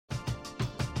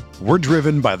We're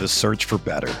driven by the search for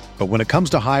better. But when it comes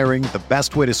to hiring, the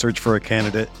best way to search for a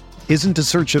candidate isn't to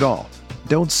search at all.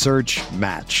 Don't search,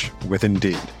 match with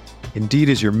Indeed. Indeed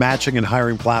is your matching and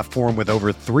hiring platform with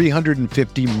over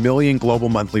 350 million global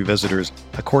monthly visitors,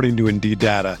 according to Indeed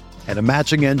data, and a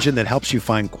matching engine that helps you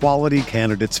find quality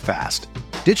candidates fast.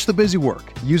 Ditch the busy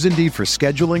work. Use Indeed for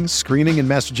scheduling, screening, and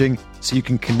messaging so you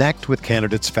can connect with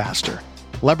candidates faster.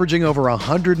 Leveraging over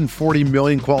 140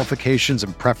 million qualifications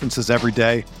and preferences every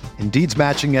day, Indeed's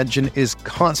matching engine is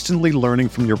constantly learning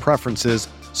from your preferences,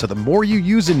 so the more you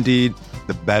use Indeed,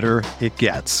 the better it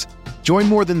gets. Join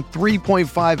more than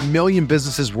 3.5 million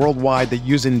businesses worldwide that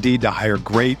use Indeed to hire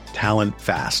great talent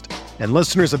fast. And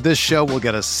listeners of this show will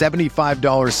get a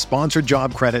 $75 sponsored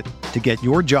job credit to get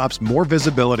your jobs more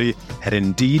visibility at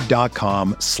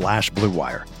Indeed.com/Blue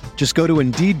Wire. Just go to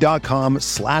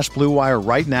Indeed.com/Blue Wire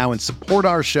right now and support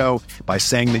our show by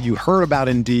saying that you heard about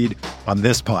Indeed on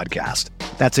this podcast.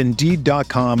 That's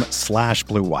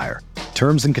Indeed.com/Blue Wire.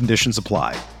 Terms and conditions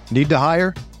apply. Need to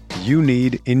hire? You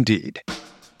need Indeed.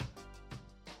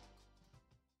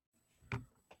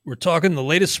 We're talking the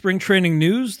latest spring training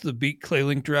news, the Beat Clay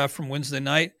Link draft from Wednesday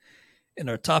night, and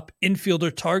our top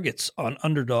infielder targets on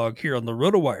Underdog here on the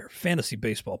RotoWire Fantasy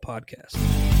Baseball Podcast.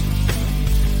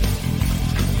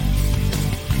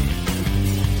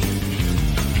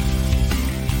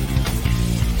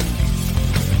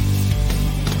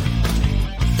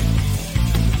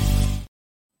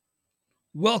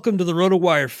 Welcome to the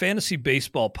RotoWire Fantasy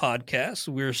Baseball Podcast.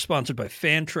 We're sponsored by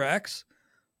Fantrax,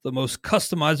 the most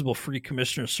customizable free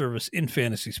commissioner service in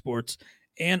fantasy sports,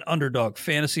 and Underdog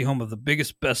Fantasy, home of the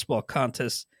biggest best ball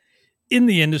contests in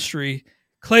the industry.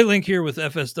 Clay Link here with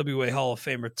FSWA Hall of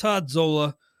Famer Todd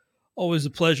Zola. Always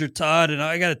a pleasure, Todd. And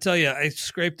I got to tell you, I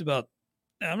scraped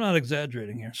I'm not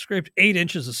exaggerating here, scraped 8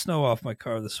 inches of snow off my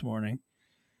car this morning.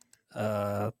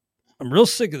 I'm real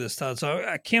sick of this, Todd. So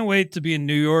I can't wait to be in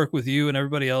New York with you and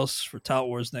everybody else for Tout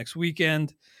Wars next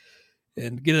weekend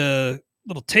and get a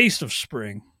little taste of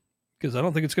spring, because I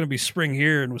don't think it's going to be spring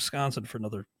here in Wisconsin for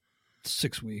another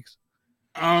 6 weeks.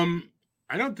 I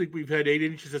don't think we've had 8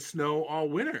 inches of snow all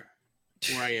winter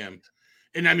where I am.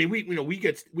 And I mean, we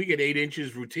get 8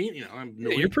 inches routine,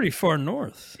 You're pretty far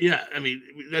north. Yeah. I mean,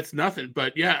 that's nothing,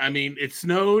 but yeah, I mean, it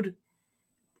snowed,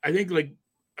 I think like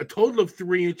a total of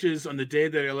 3 inches on the day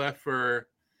that I left for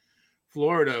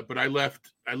Florida, but I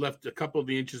left a couple of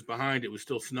the inches behind. It was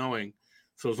still snowing.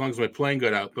 So as long as my plane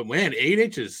got out, but man, 8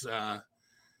 inches, I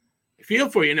feel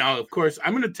for you. Now, of course,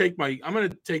 I'm going to take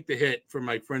the hit for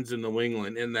my friends in New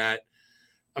England, in that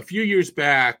a few years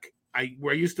back,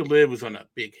 where I used to live was on a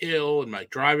big hill, and my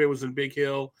driveway was on a big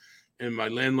hill, and my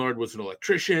landlord was an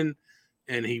electrician,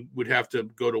 and he would have to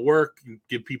go to work and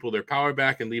give people their power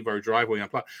back and leave our driveway on.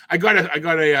 I got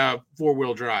a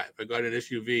 4-wheel drive. I got an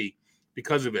SUV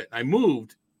because of it. I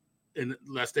moved in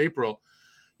last April.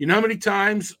 You know how many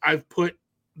times I've put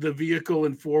the vehicle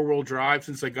in 4-wheel drive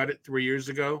since I got it 3 years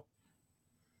ago?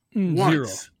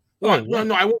 Once. Zero.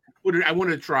 No, I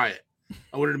wanted to try it.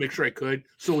 I wanted to make sure I could.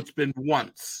 So it's been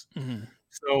once. Mm-hmm.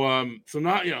 So I'm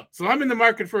in the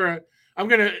market for I'm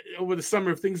going to, over the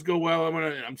summer, if things go well,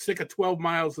 I'm sick of 12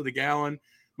 miles to the gallon.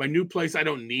 My new place, I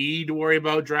don't need to worry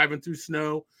about driving through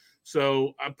snow.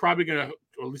 So I'm probably going to,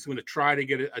 or at least I'm going to try to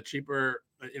get a cheaper,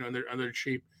 another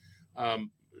cheap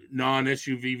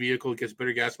non-SUV vehicle that gets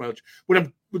better gas mileage.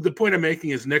 The point I'm making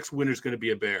is next winter's going to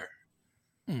be a bear.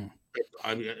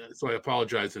 So I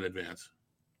apologize in advance.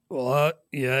 Well,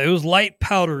 yeah, it was light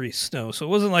powdery snow, so it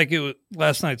wasn't like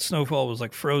last night's snowfall was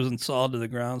like frozen solid to the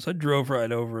ground. So I drove right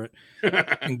over it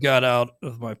and got out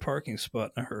of my parking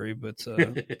spot in a hurry. But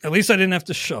at least I didn't have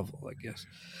to shovel, I guess.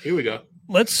 Here we go.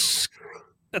 That's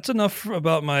enough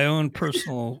about my own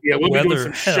personal we'll weather be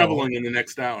doing some shoveling in the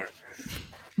next hour.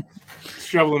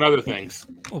 Shoveling other things.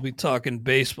 We'll be talking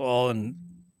baseball, and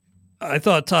I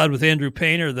thought, Todd, with Andrew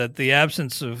Painter, that the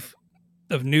absence of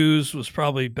news was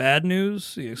probably bad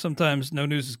news. Sometimes no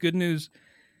news is good news.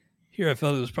 Here I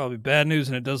felt it was probably bad news,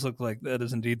 and it does look like that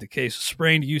is indeed the case.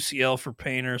 Sprained UCL for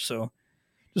Painter, so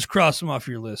just cross him off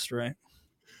your list, right?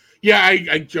 Yeah,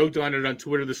 I joked on it on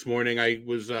Twitter this morning. I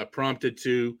was prompted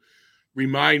to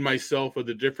remind myself of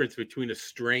the difference between a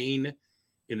strain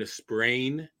and a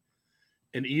sprain.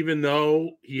 And even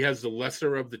though he has the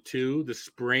lesser of the two, the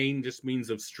sprain just means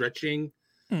of stretching,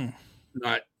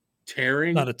 not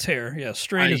tearing. Not a tear. Yeah,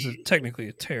 strain is technically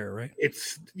a tear, right?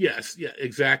 Yes,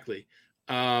 exactly.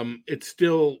 It's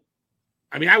still,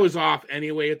 I mean, I was off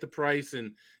anyway at the price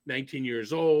and 19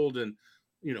 years old, and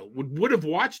would have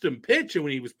watched him pitch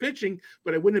when he was pitching,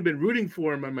 but I wouldn't have been rooting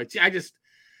for him on my team.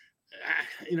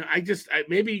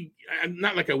 I'm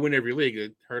not like I win every league. I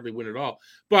hardly win at all.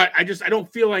 But I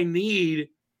don't feel I need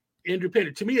Andrew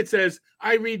Painter. To me, it says,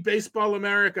 I read Baseball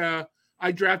America.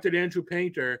 I drafted Andrew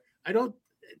Painter.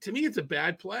 To me, it's a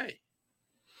bad play.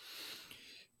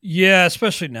 Yeah,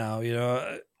 especially now.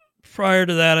 Prior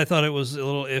to that, I thought it was a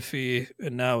little iffy,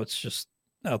 and now it's just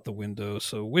out the window.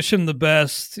 So wish him the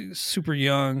best. He's super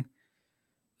young.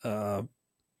 But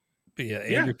yeah,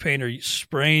 Andrew Painter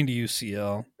sprained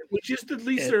UCL. Which is the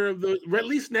lesser of the, at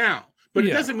least now. But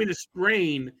it doesn't mean a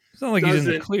sprain. It's not like he's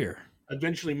in the clear.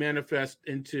 Eventually manifest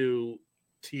into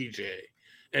TJ.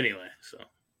 Anyway,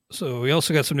 So we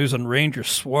also got some news on Ranger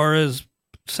Suarez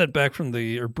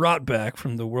brought back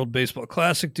from the World Baseball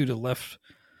Classic due to left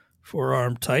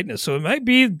forearm tightness. So it might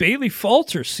be Bailey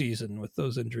Falter season with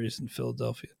those injuries in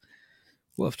Philadelphia.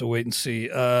 We'll have to wait and see.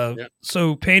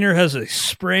 So Painter has a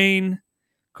sprain.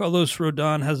 Carlos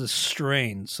Rodon has a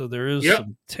strain. So there is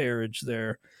some tearage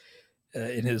there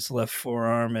in his left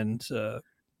forearm and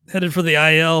headed for the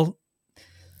IL.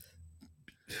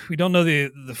 We don't know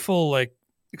the full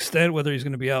extent, whether he's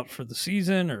going to be out for the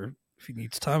season or if he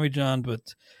needs Tommy John. But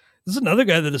this is another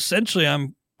guy that essentially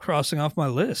I'm crossing off my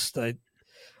list. I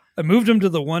moved him to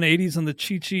the 180s on the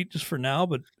cheat sheet just for now,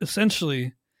 but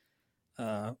essentially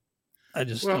I'm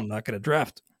not going to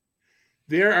draft.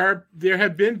 There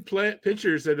have been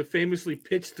pitchers that have famously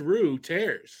pitched through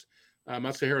tears.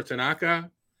 Masahiro Tanaka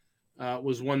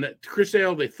was one that Chris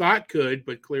Sale they thought could,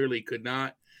 but clearly could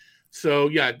not. So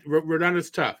yeah, Rodon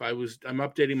is tough. I'm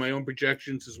updating my own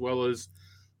projections as well as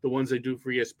the ones I do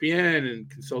for ESPN and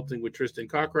consulting with Tristan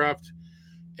Cockcroft.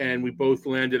 And we both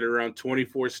landed around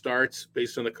 24 starts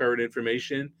based on the current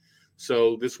information.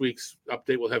 So this week's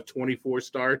update will have 24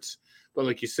 starts. But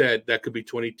like you said, that could be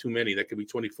 20 too many. That could be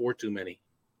 24 too many.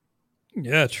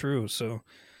 Yeah, true. So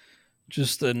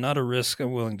just not a risk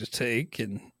I'm willing to take.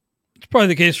 And it's probably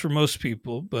the case for most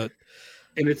people, but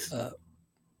it's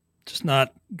just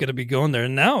not going to be going there.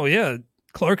 And now,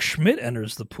 Clark Schmidt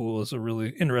enters the pool as a really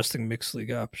interesting mixed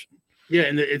league option. Yeah,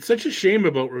 and it's such a shame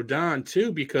about Rodon,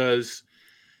 too, because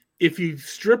if you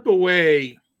strip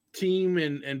away team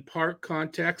and park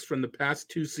context from the past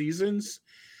two seasons,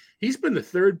 he's been the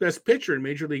third best pitcher in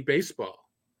Major League Baseball.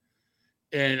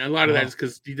 And a lot of that is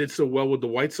because he did so well with the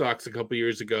White Sox a couple of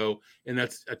years ago, and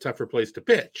that's a tougher place to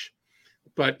pitch.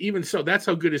 But even so, that's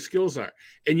how good his skills are.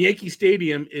 And Yankee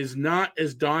Stadium is not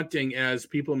as daunting as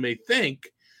people may think.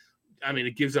 I mean,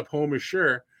 it gives up homers,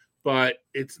 sure, but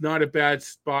it's not a bad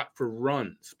spot for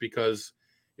runs because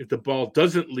if the ball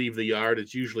doesn't leave the yard,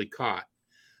 it's usually caught.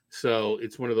 So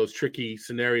it's one of those tricky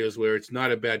scenarios where it's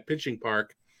not a bad pitching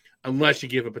park unless you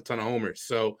give up a ton of homers.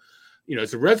 So,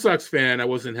 as a Red Sox fan, I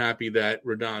wasn't happy that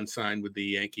Rodon signed with the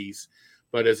Yankees.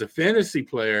 But as a fantasy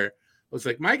player, I was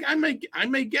like, Mike, I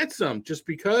may get some just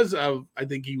because I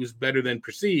think he was better than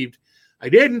perceived. I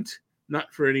didn't,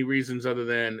 not for any reasons other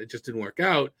than it just didn't work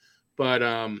out. But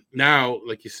now,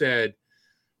 like you said,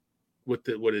 in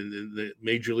the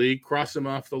Major League, cross him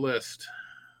off the list.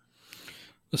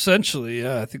 Essentially,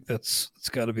 yeah, I think it's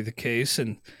got to be the case.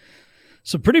 And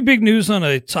some pretty big news on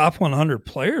a top 100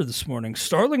 player this morning.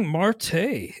 Starling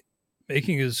Marte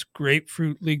making his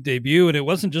Grapefruit League debut, and it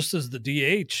wasn't just as the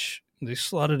DH. They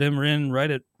slotted him in right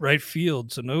at right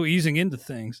field, so no easing into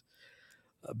things.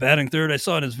 Batting third, I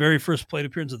saw in his very first plate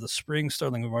appearance of the spring,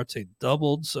 Starling Marte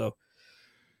doubled, so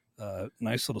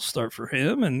nice little start for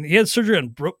him. And he had surgery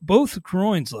on both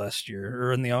groins last year,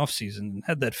 or in the offseason, and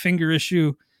had that finger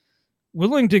issue.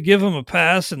 Willing to give him a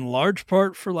pass in large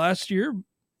part for last year.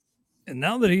 And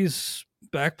now that he's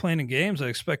back playing in games, I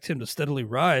expect him to steadily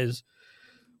rise.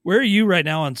 Where are you right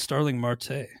now on Starling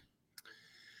Marte?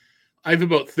 I have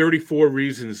about 34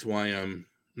 reasons why I'm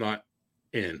not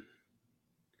in.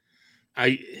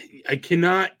 I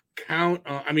cannot count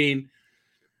on,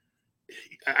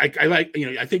 I like,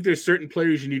 I think there's certain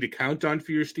players you need to count on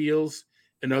for your steals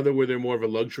and other where they're more of a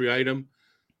luxury item.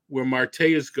 Where Marte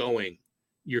is going,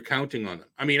 you're counting on them.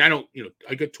 I don't,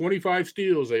 I got 25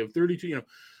 steals. I have 32,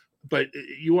 but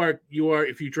you are,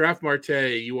 if you draft Marte,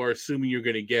 you are assuming you're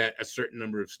going to get a certain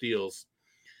number of steals.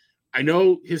 I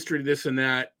know history, this and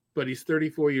that, but he's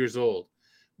 34 years old.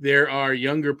 There are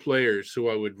younger players who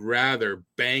I would rather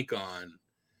bank on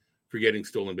for getting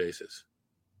stolen bases.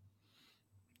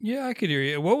 Yeah, I could hear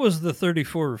you. What was the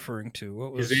 34 referring to?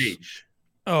 What was his age?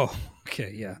 Oh,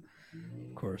 okay. Yeah,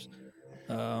 of course.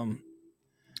 By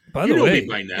the way,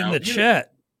 in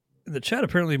the chat,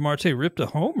 apparently Marte ripped a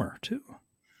homer too.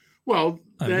 Well,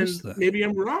 then maybe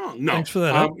I'm wrong. No, thanks for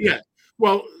that. Yeah.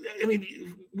 Well,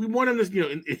 we want him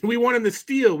to, we want him to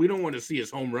steal. We don't want to see his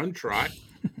home run trot.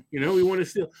 We want to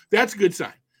steal. That's a good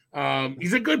sign.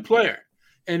 He's a good player.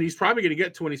 and he's probably going to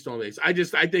get 20 stolen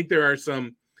bases. I think there are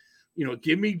some,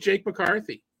 give me Jake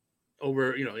McCarthy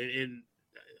over, in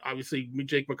obviously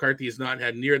Jake McCarthy has not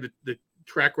had near the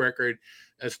track record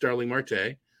as Starling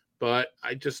Marte, but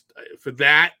for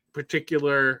that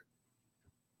particular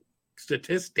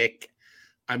statistic,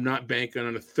 I'm not banking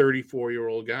on a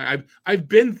 34-year-old guy. I've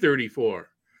been 34.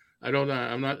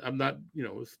 I'm not,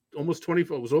 it was almost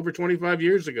 24. It was over 25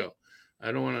 years ago.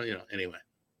 I don't want to, anyway.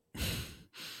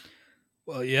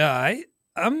 Well, yeah,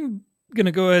 I'm going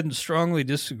to go ahead and strongly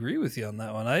disagree with you on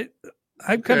that one.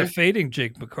 I'm kind of fading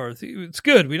Jake McCarthy. It's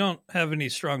good. We don't have many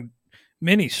strong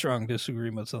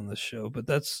disagreements on this show, but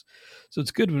it's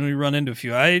good when we run into a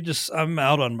few. I'm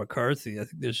out on McCarthy. I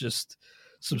think there's just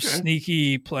some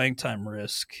sneaky playing time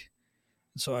risk.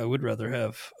 So I would rather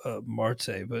have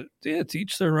Marte, but yeah, to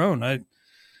each their own. This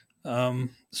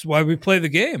is why we play the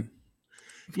game.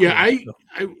 Yeah,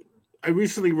 I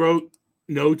recently wrote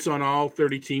notes on all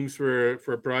 30 teams for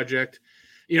a project.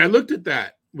 I looked at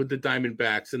that with the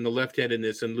Diamondbacks and the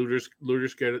left-handedness and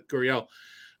Lourdes Gurriel.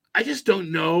 I just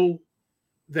don't know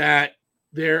that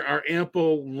there are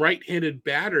ample right-handed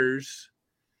batters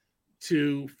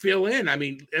to fill in. I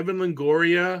mean, Evan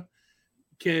Longoria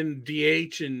can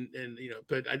DH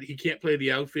but he can't play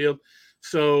the outfield.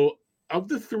 So of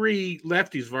the three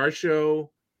lefties, Varsho,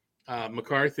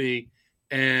 McCarthy,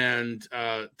 and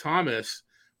Thomas,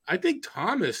 I think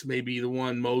Thomas may be the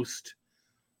one most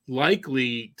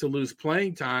likely to lose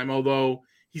playing time, although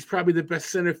he's probably the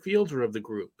best center fielder of the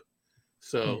group.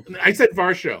 So I said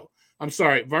Varsho. I'm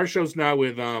sorry. Varsho's now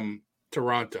with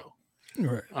Toronto.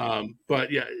 Right.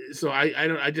 But yeah, so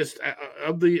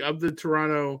of the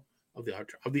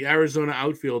Arizona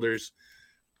outfielders,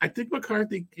 I think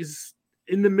McCarthy is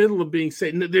in the middle of being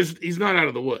safe. He's not out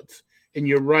of the woods. And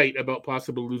you're right about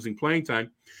possibly losing playing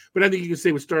time. But I think you can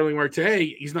say with Starling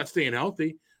Marte, he's not staying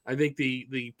healthy. I think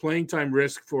the playing time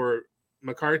risk for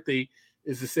McCarthy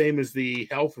is the same as the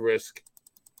health risk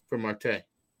for Marte.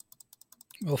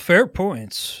 Well, fair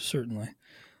points, certainly.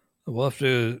 We'll have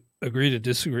to agree to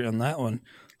disagree on that one.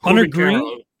 Hunter Green?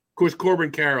 Of course,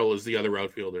 Corbin Carroll is the other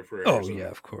outfielder for Arizona. Oh, yeah,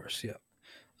 of course, yeah.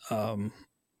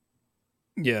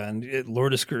 Yeah, and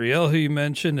Lourdes Gurriel, who you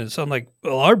mentioned, it sounded like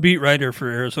our beat writer for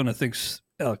Arizona thinks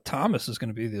Alek Thomas is going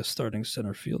to be the starting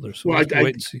center fielder. So we'll have to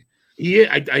wait and see. Yeah,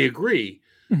 I agree.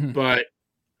 Mm-hmm. But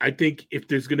I think if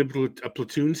there's going to be a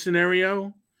platoon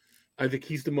scenario, I think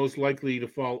he's the most likely to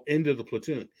fall into the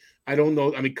platoon. I don't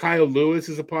know. I mean, Kyle Lewis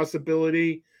is a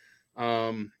possibility.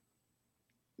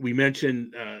 We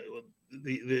mentioned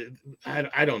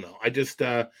I don't know. I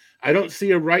don't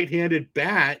see a right-handed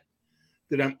bat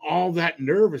that I'm all that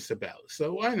nervous about.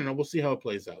 So I don't know. We'll see how it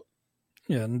plays out.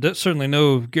 Yeah, and certainly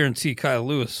no guarantee Kyle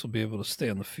Lewis will be able to stay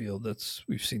on the field.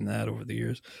 We've seen that over the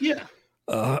years. Yeah.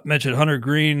 Mentioned Hunter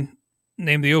Green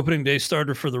named the opening day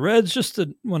starter for the Reds.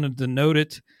 Wanted to note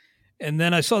it. And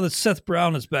then I saw that Seth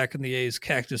Brown is back in the A's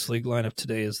Cactus League lineup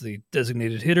today as the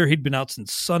designated hitter. He'd been out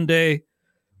since Sunday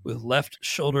with left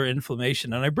shoulder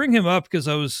inflammation. And I bring him up because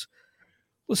I was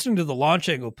listening to the Launch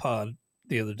Angle pod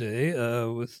the other day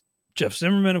with Jeff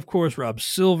Zimmerman, of course, Rob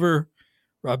Silver,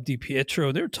 Rob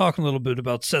DiPietro. They were talking a little bit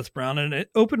about Seth Brown, and it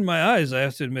opened my eyes, I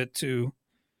have to admit, to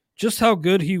just how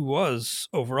good he was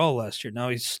overall last year. Now,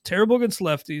 he's terrible against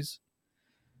lefties,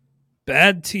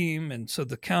 bad team, and so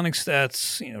the counting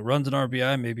stats, runs and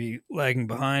RBI may be lagging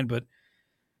behind, but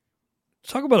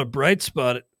talk about a bright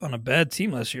spot on a bad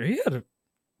team last year. He had a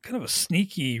kind of a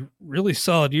sneaky, really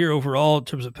solid year overall in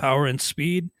terms of power and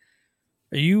speed.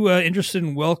 Are you interested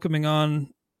in welcoming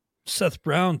on Seth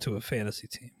Brown to a fantasy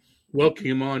team? Welcome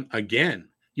him on again.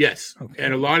 Yes. Okay.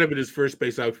 And a lot of it is first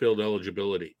base outfield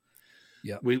eligibility.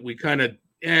 Yeah. We kind of,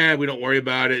 we don't worry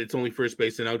about it. It's only first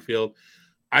base and outfield.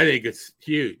 I think it's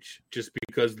huge just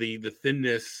because the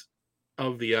thinness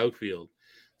of the outfield.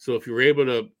 So if you're able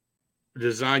to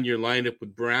design your lineup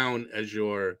with Brown as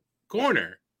your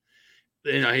corner,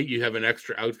 then I think you have an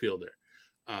extra outfielder.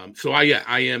 So I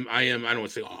am, I don't want to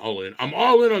say all in. I'm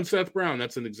all in on Seth Brown.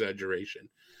 That's an exaggeration.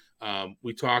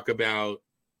 We talk about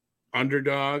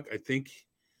Underdog. I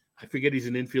forget he's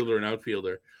an infielder or an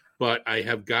outfielder, but I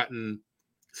have gotten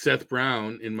Seth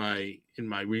Brown in my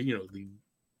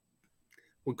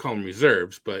we'll call them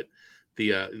reserves, but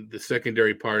the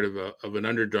secondary part of an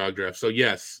Underdog draft. So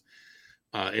yes,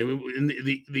 and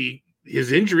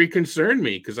his injury concerned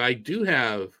me because I do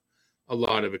have a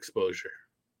lot of exposure.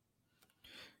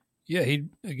 Yeah,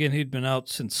 he'd been out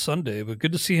since Sunday, but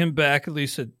good to see him back at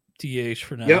least at DH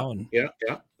for now.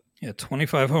 Yeah,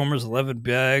 25 homers, 11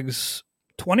 bags,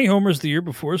 20 homers the year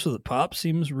before, so the pop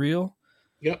seems real.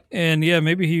 Yep. And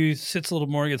maybe he sits a little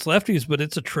more against lefties, but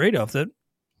it's a trade-off that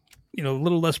a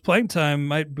little less playing time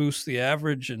might boost the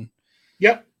average and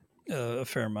Yep. A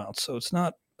fair amount. So it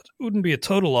wouldn't be a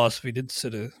total loss if he did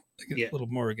sit a little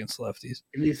more against lefties.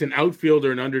 And he's an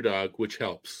outfielder and underdog, which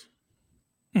helps.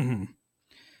 Mm-hmm.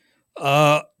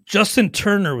 Justin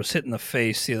Turner was hit in the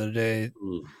face the other day.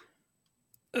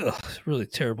 Really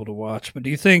terrible to watch. But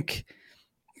do you think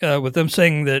with him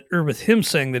saying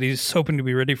that he's hoping to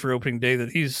be ready for opening day, that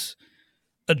he's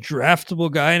a draftable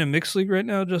guy in a mixed league right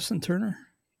now, Justin Turner,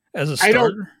 as a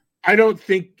starter? I don't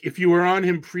think if you were on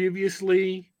him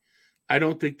previously, I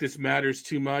don't think this matters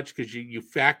too much because you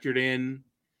factored in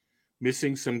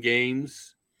missing some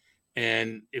games.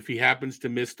 And if he happens to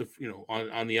miss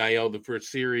on the IL the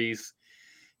first series,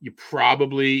 you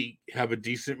probably have a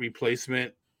decent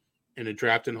replacement in a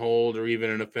draft and hold or even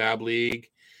in a fab league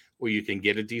where you can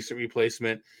get a decent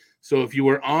replacement. So if you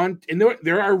were on, and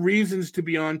there are reasons to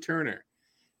be on Turner.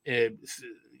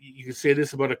 You can say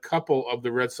this about a couple of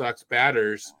the Red Sox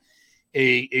batters.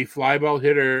 A fly ball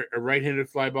hitter, a right-handed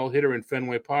fly ball hitter in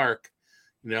Fenway Park,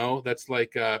 that's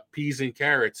like peas and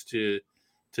carrots to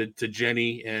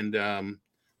Jenny and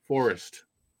Forrest.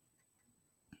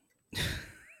 A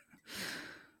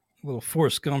little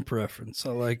Forrest Gump reference. I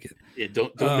like it. Yeah,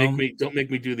 don't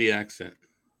make me do the accent.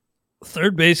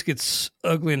 Third base gets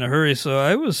ugly in a hurry, so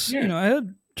I was I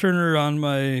had Turner on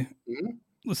my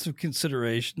list of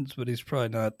considerations, but he's probably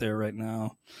not there right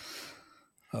now.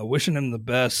 Wishing him the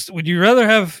best. You'd rather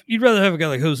have a guy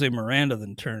like Jose Miranda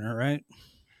than Turner, right?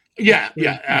 Yeah.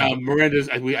 Miranda's.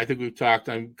 I think we've talked.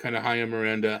 I'm kind of high on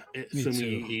Miranda.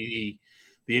 Assuming the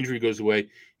injury goes away,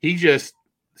 he just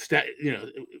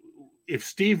if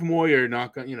Steve Moyer,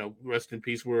 rest in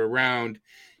peace, were around,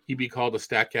 he'd be called a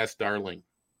Statcast darling.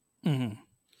 Mm-hmm.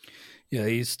 Yeah,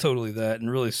 he's totally that,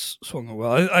 and really swung it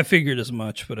well. I figured as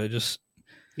much, but I just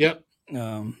Yep.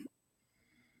 Well,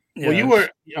 you were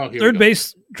third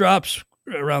base drops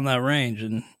around that range,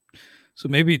 and so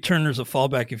maybe Turner's a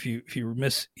fallback if you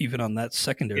miss even on that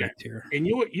secondary tier. And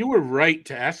you were right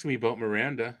to ask me about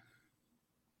Miranda.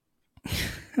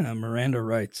 Miranda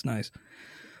writes, nice.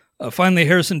 Finally,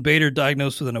 Harrison Bader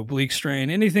diagnosed with an oblique strain.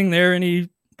 Anything there?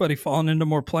 Anybody falling into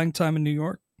more playing time in New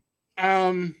York? I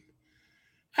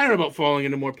don't know about falling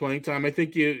into more playing time. I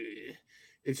think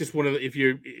it's just one of the, if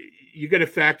you got to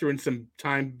factor in some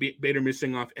time Bader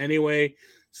missing off anyway.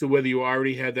 So whether you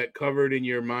already had that covered in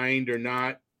your mind or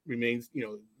not remains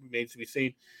to be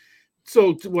seen.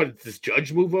 So what does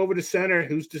Judge move over to center?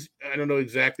 I don't know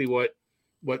exactly what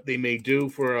they may do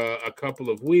for a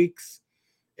couple of weeks.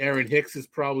 Aaron Hicks is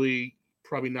probably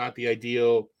not the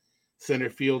ideal center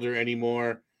fielder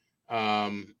anymore.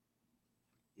 Billy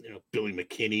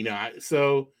McKinney not.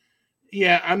 So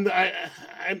yeah,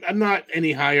 I'm not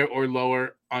any higher or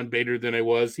lower on Bader than I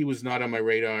was. He was not on my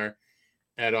radar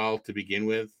at all to begin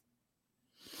with.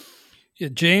 Yeah,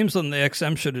 James on the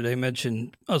XM show today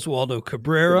mentioned Oswaldo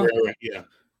Cabrera. Yeah.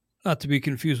 Not to be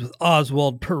confused with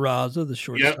Oswald Peraza, the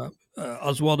shortstop. Yep.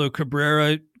 Oswaldo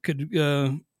Cabrera could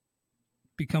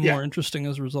become more interesting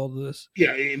as a result of this.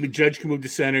 Yeah, I mean, Judge can move to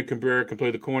center, Cabrera can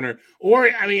play the corner. Or,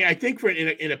 I mean, I think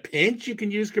in a pinch, you can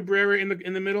use Cabrera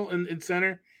in the middle and in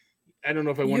center. I don't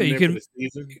know if I want him there for the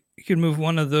season. You can move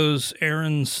one of those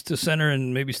errands to center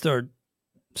and maybe start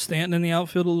Stanton in the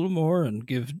outfield a little more and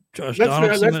give Josh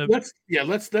Donaldson.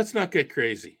 Let's not get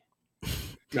crazy.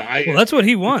 No, that's what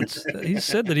he wants. He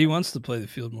said that he wants to play the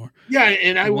field more. Yeah,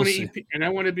 and I want to eat, and I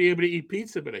want to be able to eat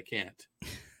pizza, but I can't.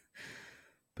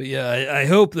 But yeah, I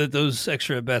hope that those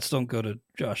extra at bats don't go to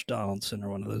Josh Donaldson or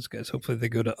one of those guys. Hopefully, they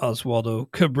go to Oswaldo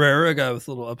Cabrera, a guy with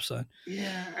a little upside.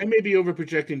 Yeah, I may be over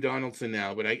projecting Donaldson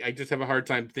now, but I just have a hard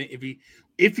time thinking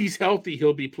if he's healthy,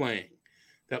 he'll be playing.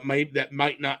 That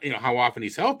might not, how often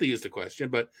he's healthy is the question,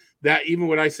 but that even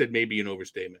what I said may be an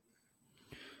overstatement.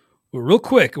 Well, real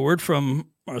quick, a word from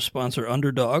our sponsor,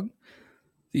 Underdog.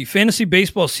 The fantasy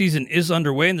baseball season is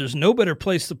underway, and there's no better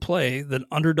place to play than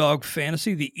Underdog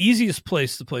Fantasy, the easiest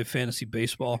place to play fantasy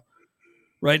baseball.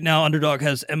 Right now, Underdog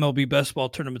has MLB best ball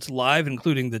tournaments live,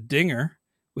 including the Dinger,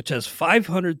 which has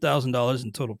 $500,000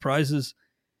 in total prizes.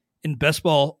 In best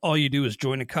ball, all you do is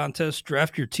join a contest,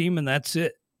 draft your team, and that's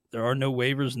it. There are no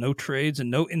waivers, no trades,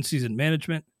 and no in-season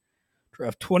management.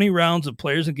 Draft 20 rounds of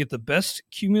players and get the best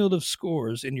cumulative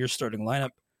scores in your starting lineup.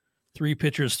 3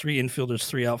 pitchers, 3 infielders,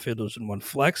 3 outfielders, and 1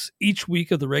 flex each week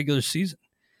of the regular season.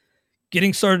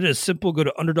 Getting started is simple. Go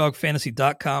to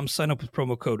UnderdogFantasy.com, sign up with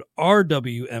promo code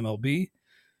RWMLB,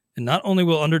 and not only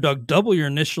will Underdog double your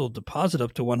initial deposit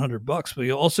up to $100, but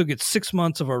you'll also get 6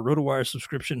 months of our RotoWire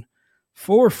subscription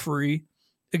for free.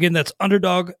 Again, that's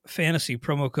Underdog Fantasy,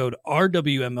 promo code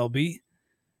RWMLB.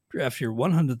 Draft your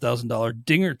 $100,000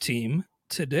 Dinger team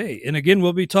today. And again,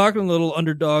 we'll be talking a little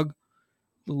Underdog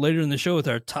later in the show with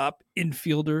our top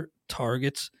infielder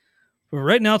targets. But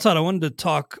right now, Todd, I wanted to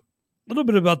talk a little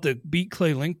bit about the Beat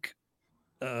Clay Link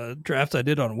draft I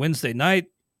did on Wednesday night,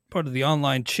 part of the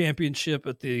online championship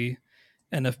at the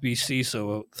NFBC.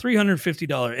 So a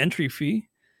 $350 entry fee,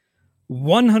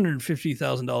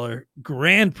 $150,000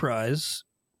 grand prize.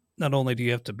 Not only do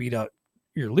you have to beat out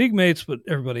your league mates, but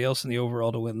everybody else in the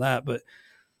overall to win that. But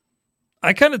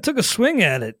I kind of took a swing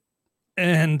at it,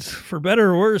 and for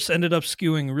better or worse, ended up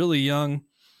skewing really young.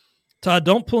 Todd,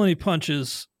 don't pull any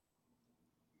punches.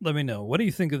 Let me know. What do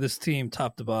you think of this team,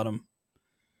 top to bottom,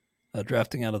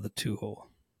 drafting out of the 2-hole?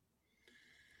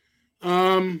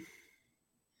 The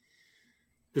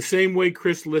same way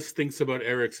Chris List thinks about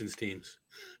Erickson's teams.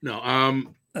 No,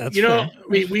 That's you know,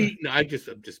 fair. I'm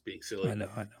just being silly. I know.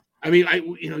 I mean,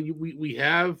 we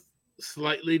have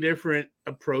slightly different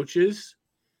approaches,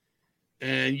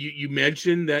 and you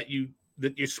mentioned that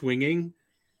you're swinging,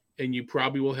 and you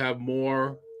probably will have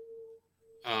more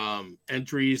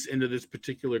entries into this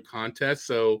particular contest.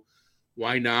 So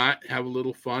why not have a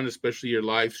little fun, especially you're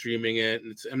live streaming it?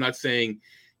 And I'm not saying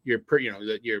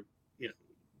that you're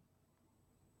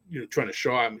trying to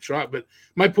show out, but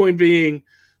my point being,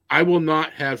 I will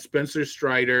not have Spencer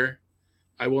Strider,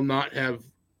 I will not have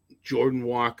Jordan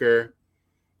Walker,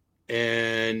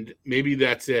 and maybe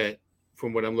that's it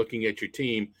from what I'm looking at your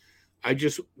team. I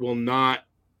just will not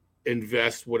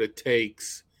invest what it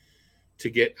takes to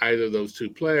get either of those two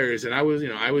players. And I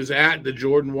was at the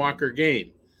Jordan Walker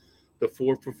game, the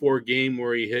 4-for-4 game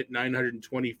where he hit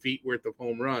 920 feet worth of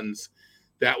home runs.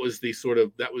 That was the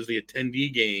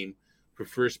attendee game for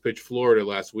First Pitch Florida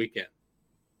last weekend.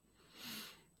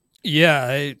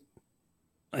 Yeah,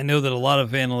 I know that a lot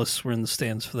of analysts were in the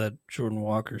stands for that Jordan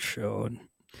Walker show, and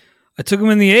I took him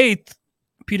in the 8th.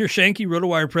 Peter Shanky,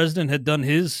 RotoWire president, had done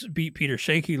his Beat Peter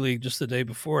Shanky league just the day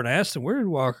before, and I asked him, where did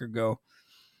Walker go?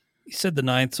 He said the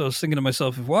 9th, so I was thinking to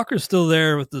myself, if Walker's still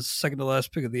there with the second to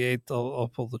last pick of the 8th,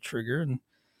 I'll pull the trigger, and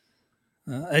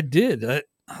I did. I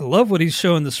love what he's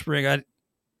showing this spring.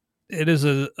 It is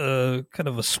a kind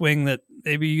of a swing that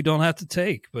maybe you don't have to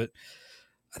take, but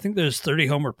I think there's 30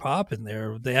 homer pop in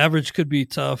there. The average could be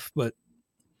tough, but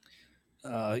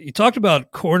you talked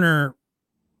about corner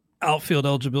outfield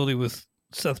eligibility with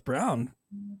Seth Brown.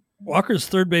 Walker's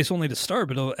third base only to start,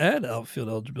 but he'll add outfield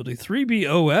eligibility. 3B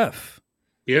OF.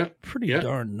 Yeah. Pretty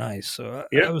darn nice. So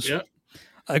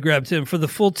I I grabbed him for the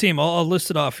full team. I'll list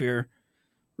it off here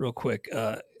real quick.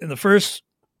 In the first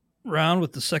round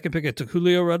with the second pick, I took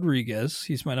Julio Rodriguez.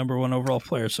 He's my number 1 overall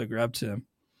player, so I grabbed him.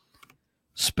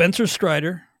 Spencer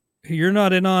Strider, who you're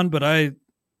not in on, but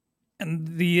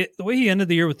the way he ended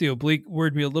the year with the oblique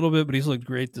worried me a little bit, but he's looked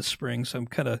great this spring. So I'm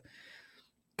kind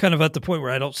of at the point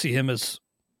where I don't see him as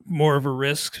more of a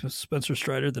risk, Spencer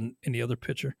Strider, than any other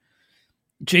pitcher.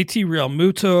 JT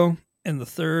Realmuto in the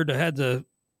 3rd. I had to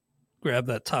grab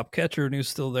that top catcher, and he was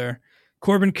still there.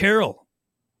 Corbin Carroll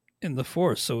in the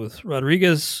 4th. So with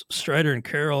Rodriguez, Strider, and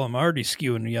Carroll, I'm already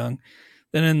skewing young.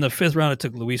 Then in the 5th round, I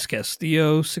took Luis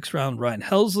Castillo. 6th round, Ryan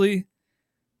Helsley.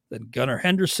 Then Gunnar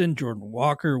Henderson, Jordan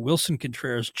Walker, Wilson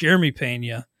Contreras, Jeremy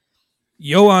Pena,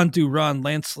 Yohan Duran,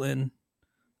 Lance Lynn,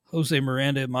 Jose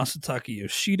Miranda, Masataka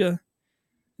Yoshida.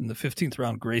 In the 15th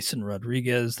round, Grayson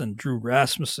Rodriguez. Then Drew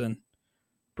Rasmussen,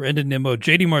 Brandon Nimmo,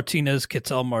 JD Martinez,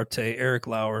 Ketel Marte, Eric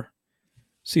Lauer,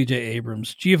 CJ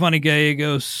Abrams, Giovanni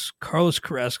Gallegos, Carlos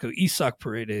Carrasco, Isaac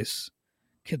Paredes,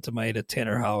 Kenta Maeda,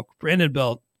 Tanner Houck, Brandon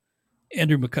Belt,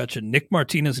 Andrew McCutcheon, Nick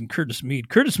Martinez, and Curtis Mead.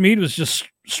 Curtis Mead was just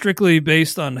strictly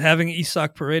based on having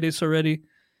Isaac Paredes already.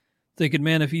 Thinking,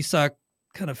 man, if Isaac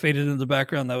kind of faded into the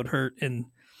background, that would hurt. And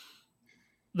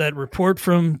that report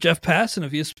from Jeff Passan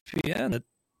of ESPN that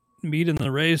Mead and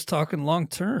the Rays talking long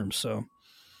term. So,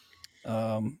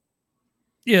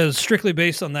 it's strictly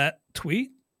based on that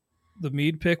tweet, the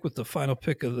Mead pick with the final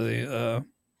pick of the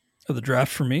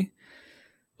draft for me.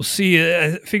 We'll see.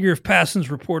 I figure if Passan's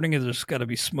reporting it, there's got to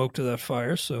be smoke to that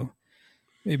fire. So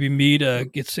maybe Mead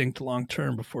gets synced long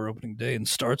term before opening day and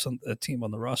starts on that team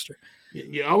on the roster.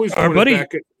 You always want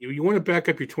to back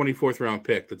up your 24th round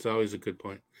pick. That's always a good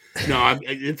point. No,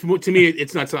 to me,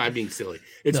 it's not. I'm being silly.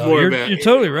 It's more of a. You're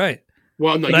totally right.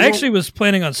 Well, no, but I actually was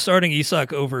planning on starting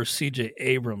Isaac over CJ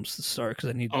Abrams to start because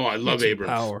I need. Oh, I love Abrams.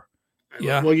 Power.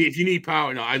 Well, if you need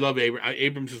power, no, I love Abrams.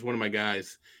 Abrams is one of my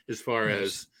guys as far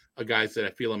as guys that I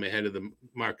feel I'm ahead of the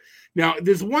mark. Now,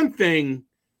 there's one thing,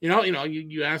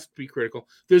 you asked to be critical.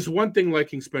 There's one thing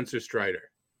liking Spencer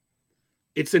Strider.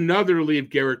 It's another to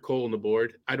leave Garrett Cole on the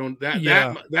board. I don't that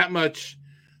much.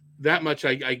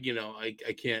 I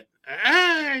can't.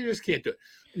 I just can't do it.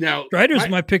 Now, Strider's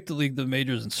my pick to lead the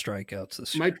majors in strikeouts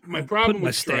this year. My problem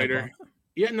with Strider.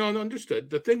 Yeah, no, understood.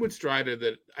 The thing with Strider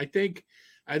that I think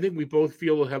we both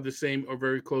feel will have the same or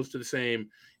very close to the same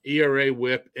ERA,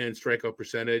 WHIP, and strikeout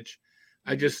percentage.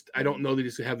 I don't know that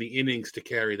he's gonna have the innings to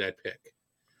carry that pick.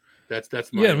 That's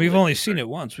my Yeah, and we've only only concern. seen it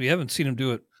once. We haven't seen him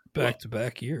do it Well,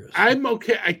 back-to-back years. I'm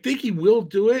okay. I think he will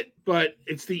do it, but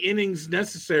it's the innings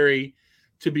necessary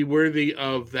to be worthy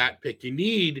of that pick. You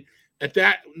need at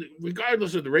that,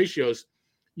 regardless of the ratios,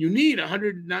 you need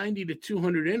 190 to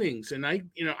 200 innings, and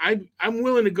I'm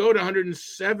willing to go to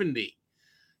 170,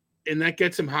 and that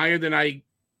gets him higher than I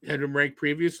had him ranked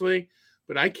previously.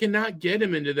 But I cannot get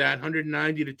him into that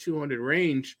 190 to 200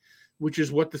 range, which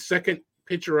is what the second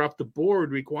pitcher off the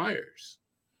board requires.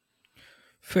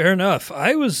 Fair enough.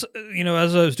 I was,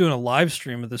 as I was doing a live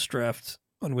stream of this draft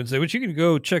on Wednesday, which you can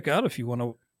go check out if you want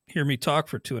to hear me talk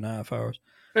for 2.5 hours.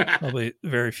 Probably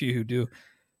very few who do.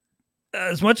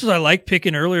 As much as I like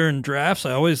picking earlier in drafts,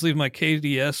 I always leave my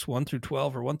KDS 1 through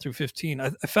 12 or 1 through 15. I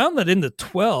found that in the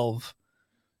 12,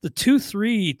 the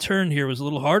 2-3 turn here was a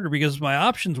little harder because my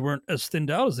options weren't as thinned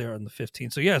out as they are in the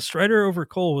 15. So, yeah, Strider over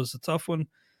Cole was a tough one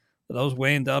that I was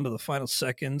weighing down to the final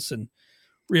seconds. And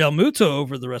Real Muto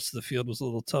over the rest of the field was a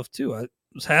little tough, too. I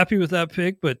was happy with that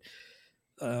pick, but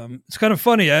it's kind of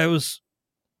funny. I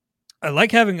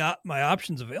like having my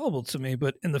options available to me,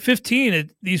 but in the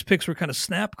 15, these picks were kind of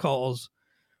snap calls,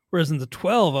 whereas in the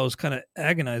 12, I was kind of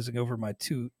agonizing over my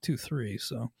 2-3.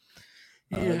 So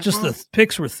the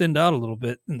picks were thinned out a little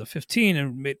bit in the 15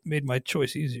 and made my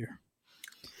choice easier.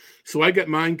 So I got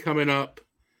mine coming up.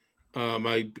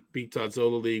 My Beat Todd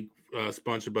Zola League,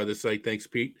 sponsored by the site. Thanks,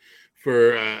 Pete,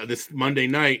 for this Monday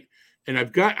night. And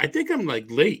I think I'm like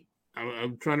late.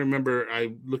 I'm trying to remember.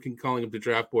 I'm calling up the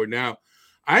draft board now.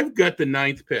 I've got the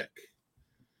 9th pick.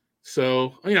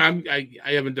 So, I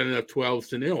haven't done enough 12s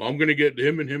to know. I'm going to get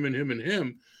him and him and him and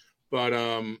him. But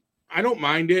I don't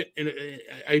mind it. And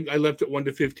I left it 1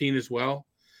 to 15 as well.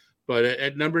 But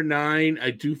at number 9,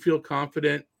 I do feel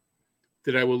confident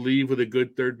that I will leave with a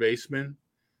good third baseman.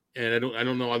 And I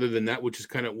don't know other than that, which is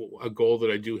kind of a goal that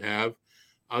I do have.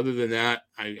 Other than that,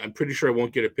 I'm pretty sure I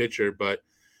won't get a pitcher. But,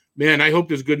 man, I hope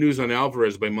there's good news on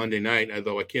Alvarez by Monday night,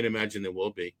 although I can't imagine there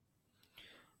will be.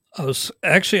 I was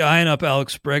actually eyeing up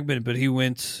Alex Bregman, but he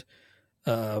went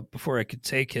before I could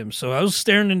take him. So I was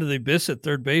staring into the abyss at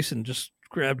third base and just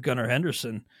grabbed Gunnar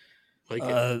Henderson.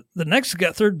 The next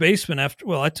third baseman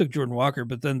I took Jordan Walker,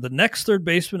 but then the next third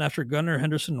baseman after Gunnar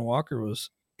Henderson and Walker was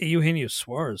Eugenio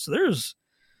Suarez. So there's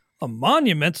a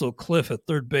monumental cliff at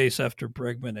third base after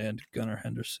Bregman and Gunnar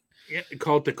Henderson. Yeah,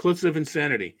 called the Cliffs of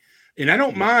Insanity. And I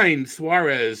don't mind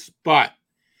Suarez, but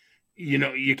you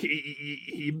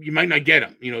might not get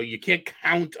him. You can't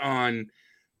count on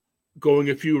going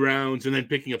a few rounds and then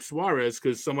picking up Suarez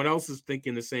because someone else is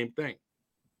thinking the same thing.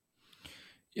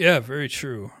 Yeah, very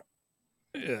true.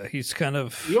 Yeah, he's kind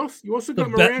of you also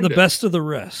got Miranda, the best of the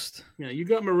rest. Yeah, you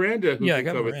got Miranda who can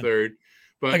cover Miranda. Third.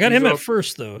 But I got him at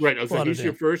first though. Right, I was like, he's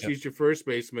your first. Yep. He's your first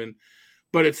baseman,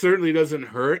 but it certainly doesn't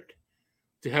hurt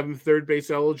to have him third base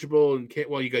eligible. And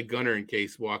you got Gunnar in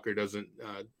case Walker doesn't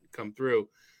come through.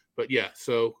 But yeah,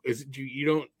 so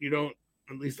you don't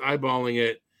at least eyeballing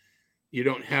it, you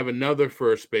don't have another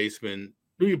first baseman.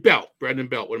 Brandon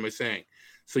Belt. What am I saying?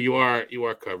 So you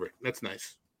are covered. That's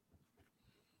nice.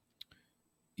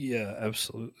 Yeah,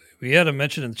 absolutely. We had to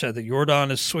mention in the chat that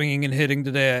Yordan is swinging and hitting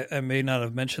today. I may not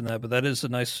have mentioned that, but that is a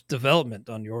nice development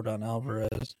on Yordan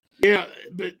Alvarez. Yeah,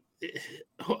 but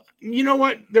you know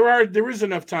what? There is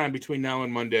enough time between now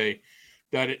and Monday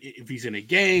that if he's in a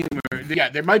game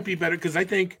there might be better because I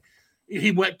think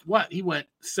he went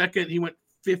second. He went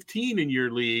 15 in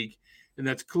your league, and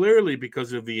that's clearly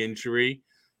because of the injury.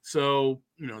 So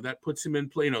that puts him in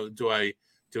play. Do I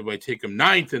take him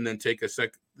 9th and then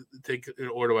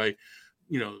or do I,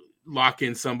 lock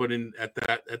in somebody at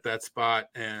that spot?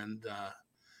 And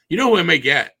who I may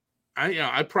get?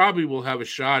 I probably will have a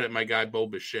shot at my guy Bo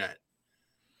Bichette.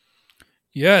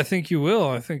 Yeah, I think you will.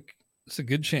 I think it's a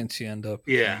good chance you end up.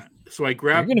 Yeah. So I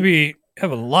grabbed. You're going to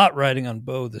have a lot riding on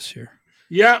Bo this year.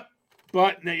 Yeah,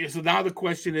 but so now the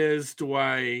question is, do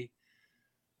I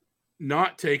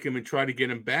not take him and try to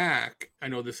get him back? I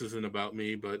know this isn't about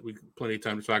me, but we plenty of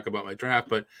time to talk about my draft.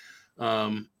 But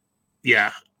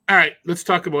yeah. All right, let's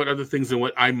talk about other things and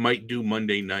what I might do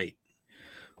Monday night.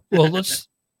 Well, let's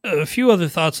a few other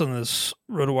thoughts on this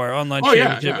RotoWire online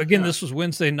championship. Again, this was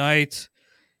Wednesday night,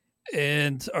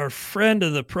 and our friend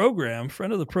of the program,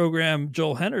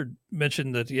 Joel Hennard,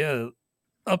 mentioned that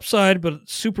upside, but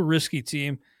super risky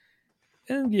team,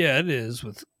 and it is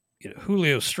with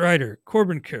Julio Strider,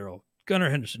 Corbin Carroll, Gunnar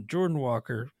Henderson, Jordan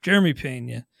Walker, Jeremy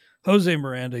Pena, Jose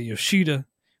Miranda, Yoshida,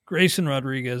 Grayson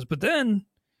Rodriguez, but then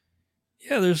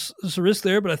Yeah, there's a risk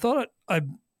there, but I thought I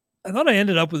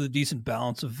ended up with a decent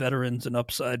balance of veterans and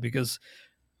upside because,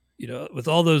 with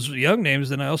all those young names,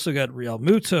 then I also got Real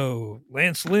Muto,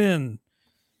 Lance Lynn,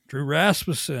 Drew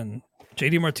Rasmussen,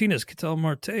 JD Martinez, Ketel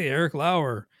Marte, Eric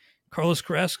Lauer, Carlos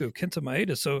Carrasco, Kenta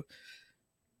Maeda. So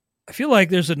I feel like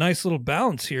there's a nice little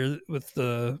balance here with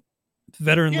the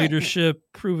veteran leadership,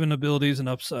 proven abilities, and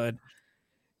upside.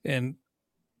 And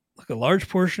like a large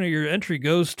portion of your entry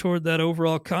goes toward that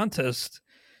overall contest.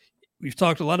 We've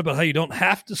talked a lot about how you don't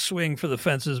have to swing for the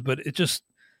fences, but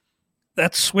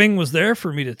that swing was there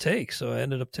for me to take. So I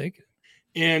ended up taking it.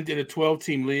 And in a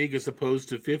 12-team league, as opposed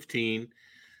to 15,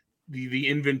 the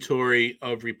inventory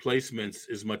of replacements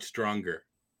is much stronger.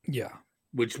 Yeah.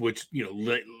 Which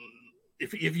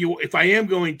if I am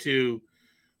going to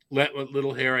let what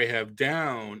little hair I have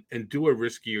down and do a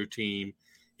riskier team,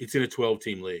 it's in a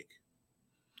 12-team league.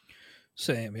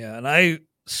 Same, yeah. And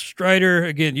Strider,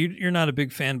 again, you're not a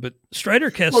big fan, but Strider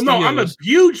Castillo. Well, no, I'm a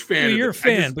huge fan. Well, you're a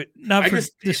fan, but not for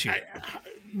this year.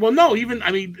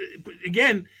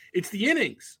 Again, it's the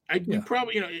innings. You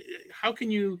probably, how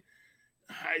can you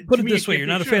put it this way? You're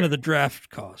not a fan of the draft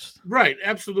cost, right?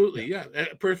 Absolutely, yeah,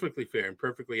 perfectly fair and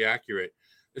perfectly accurate.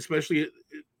 Especially,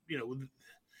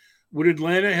 would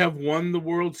Atlanta have won the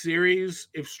World Series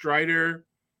if Strider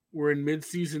were in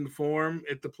midseason form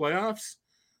at the playoffs?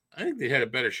 I think they had a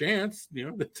better chance,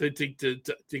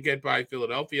 to get by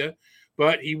Philadelphia,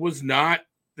 but he was not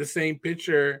the same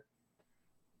pitcher,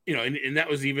 and that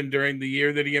was even during the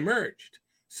year that he emerged.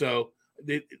 So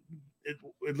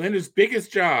Atlanta's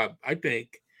biggest job, I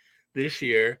think, this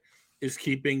year is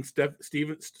keeping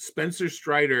Spencer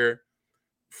Strider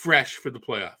fresh for the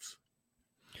playoffs.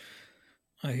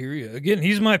 I hear you. Again,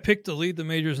 he's my pick to lead the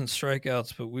majors in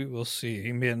strikeouts, but we will see.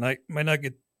 He might not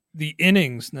get the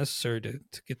innings necessary to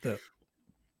get that.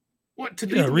 What to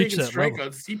lead the league in strikeouts?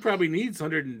 Level. He probably needs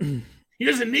 100. He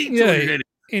doesn't need 200 innings.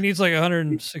 He needs like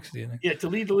 160 innings. Yeah, to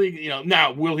lead the league.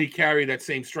 Now will he carry that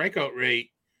same strikeout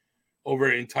rate over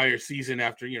an entire season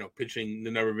after pitching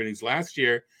the number of innings last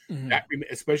year? Mm-hmm. That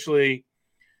especially.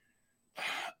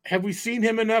 Have we seen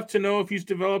him enough to know if he's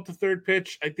developed a third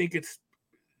pitch? I think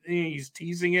he's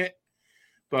teasing it.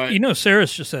 But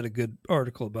Saris just had a good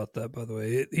article about that, by the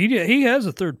way. He has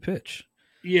a third pitch.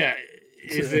 Yeah.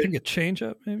 I think a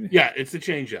changeup, maybe? Yeah, it's a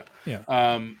changeup.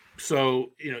 Yeah.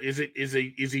 So, is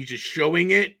he just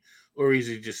showing it, or is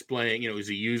he displaying, is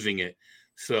he using it?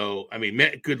 So, I mean,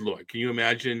 good Lord, can you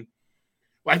imagine?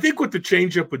 Well, I think what the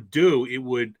changeup would do, it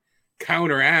would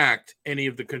counteract any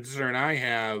of the concern I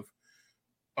have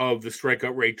of the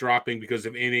strikeout rate dropping because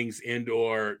of innings and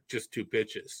or just two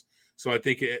pitches. So I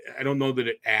think I don't know that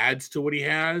it adds to what he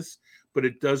has, but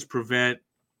it does prevent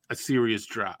a serious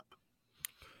drop.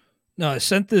 No, I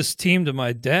sent this team to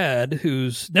my dad,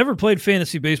 who's never played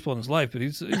fantasy baseball in his life, but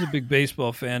he's a big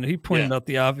baseball fan. He pointed out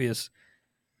the obvious,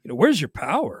 where's your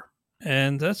power?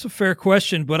 And that's a fair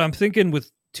question, but I'm thinking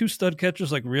with two stud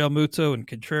catchers like Real Muto and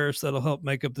Contreras, that'll help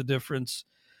make up the difference.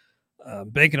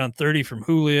 Banking on 30 from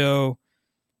Julio.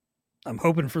 I'm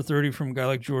hoping for 30 from a guy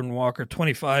like Jordan Walker,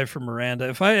 25 from Miranda.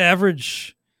 If I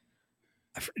average,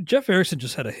 Jeff Erickson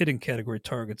just had a hitting category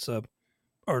targets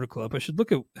article up. I should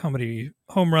look at how many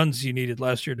home runs he needed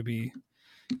last year to be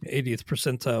 80th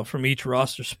percentile from each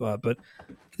roster spot. But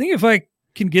I think if I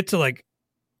can get to like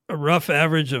a rough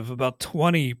average of about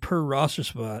 20 per roster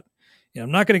spot, I'm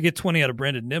not going to get 20 out of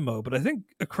Brandon Nimmo, but I think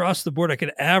across the board I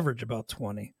could average about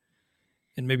 20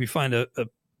 and maybe find a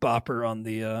bopper on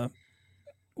the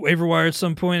waiver wire at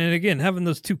some point. And again, having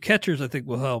those two catchers, I think,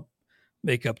 will help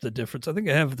make up the difference. I think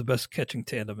I have the best catching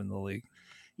tandem in the league.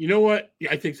 You know what?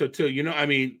 Yeah, I think so too.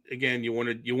 Again, you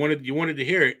wanted to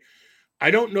hear it. I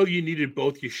don't know you needed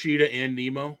both Yoshida and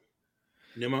Nimmo.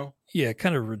 Yeah,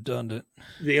 kind of redundant.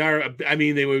 They are. I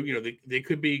mean, they were. They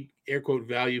could be air quote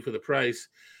value for the price.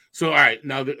 So, all right.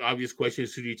 Now the obvious question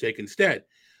is, who do you take instead?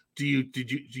 Do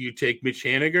you take Mitch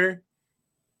Haniger?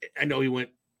 I know he went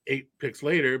 8 picks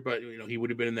later, but he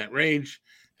would have been in that range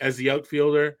as the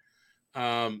outfielder.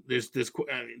 There's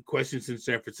questions in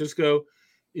San Francisco.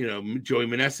 Joey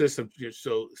Meneses.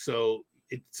 So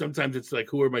sometimes it's like,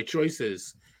 who are my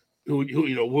choices? Who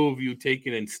have you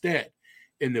taken instead?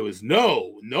 And there was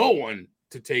no one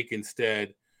to take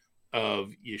instead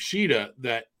of Yoshida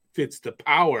that fits the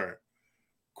power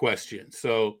question.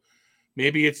 So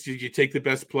maybe it's you take the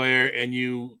best player and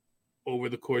you, over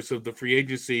the course of the free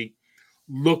agency,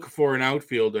 look for an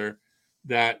outfielder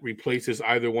that replaces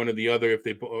either one or the other if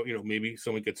they, maybe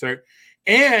someone gets hurt.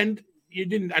 And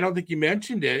I don't think you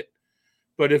mentioned it,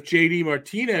 but if JD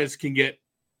Martinez can get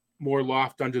more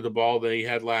loft under the ball than he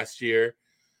had last year,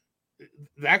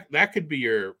 that could be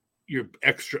your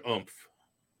extra oomph.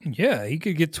 Yeah, he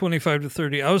could get 25 to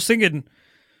 30. I was thinking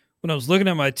when I was looking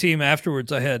at my team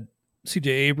afterwards, I had CJ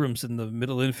Abrams in the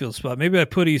middle infield spot. Maybe I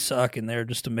put Isak in there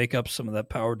just to make up some of that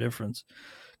power difference.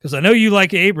 Because I know you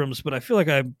like Abrams, but I feel like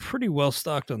I'm pretty well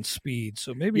stocked on speed.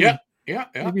 So maybe that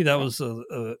was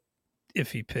a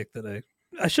iffy pick that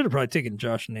I should have probably taken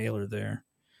Josh Naylor there.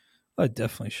 I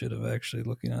definitely should have, actually,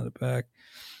 looking at it back.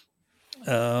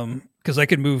 Because I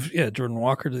could move, Jordan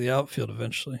Walker to the outfield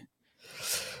eventually.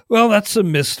 Well, that's a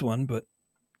missed one, but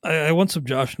I want some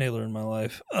Josh Naylor in my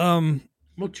life. Well,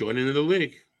 join into the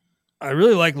league. I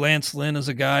really like Lance Lynn as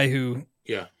a guy who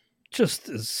just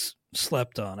is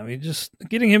slept on. I mean, just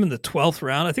getting him in the 12th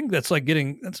round, I think that's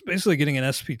basically getting an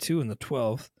SP2 in the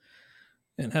 12th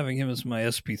and having him as my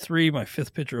SP3, my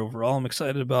 5th pitcher overall, I'm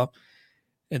excited about.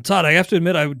 And Todd, I have to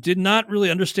admit, I did not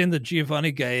really understand the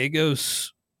Giovanni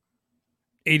Gallegos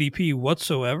ADP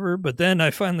whatsoever, but then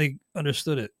I finally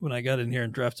understood it when I got in here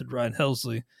and drafted Ryan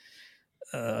Helsley.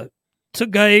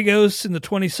 Took Gallegos in the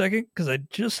 22nd because I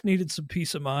just needed some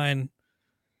peace of mind.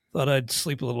 Thought I'd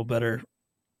sleep a little better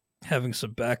having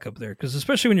some backup there, because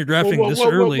especially when you're drafting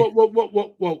early.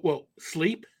 Whoa.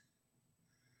 Sleep?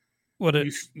 What?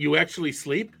 You actually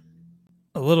sleep?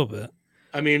 A little bit.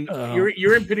 I mean,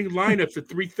 you're in pitting lineups at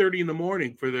 3:30 in the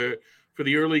morning for the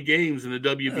early games in the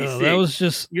WBC. That was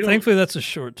just, thankfully that's a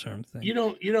short-term thing. You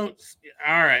don't.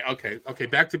 All right. Okay.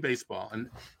 Back to baseball, and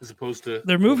as opposed to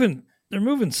they're moving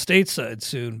stateside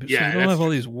soon, so you don't have all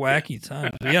these wacky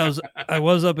times. Yeah, I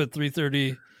was up at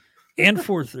 3:30 and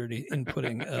 4:30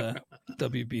 inputting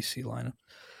WBC lineup.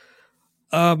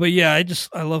 But yeah,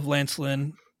 I love Lance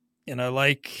Lynn, and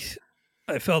I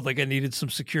felt like I needed some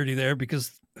security there,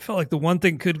 because I felt like the one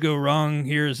thing could go wrong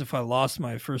here is if I lost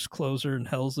my first closer in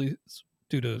Helsley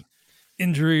due to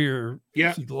injury or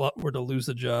if he were to lose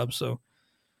the job. So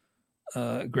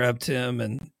grabbed him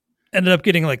and ended up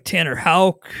getting like Tanner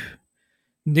Houck,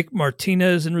 Nick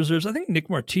Martinez in reserves. I think Nick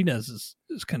Martinez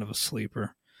is kind of a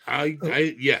sleeper.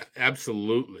 Yeah,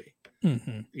 absolutely.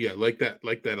 Mm-hmm. Yeah, like that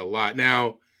a lot.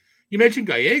 Now, you mentioned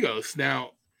Gallegos.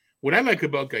 Now, what I like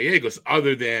about Gallegos,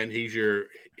 other than he's your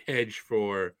hedge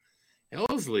for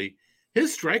Helsley,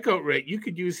 his strikeout rate, you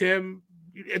could use him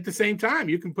at the same time.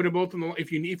 You can put them both in the,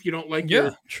 if you don't like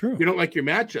you don't like your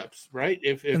matchups, right?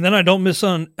 And then I don't miss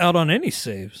out on any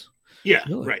saves. Yeah,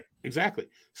 really. Right, exactly.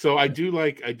 So I do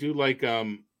like,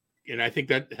 and I think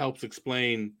that helps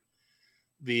explain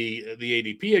the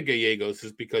ADP of Gallegos,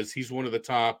 is because he's one of the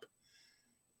top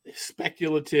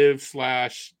speculative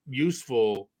 /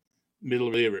 useful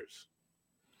middle relievers.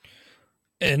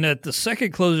 And at the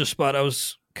second closer spot, I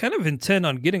was kind of intent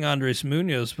on getting Andres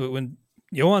Munoz, but when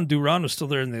Yohan Duran was still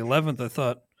there in the 11th, I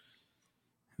thought,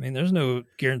 there's no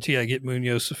guarantee I get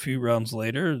Munoz a few rounds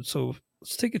later, so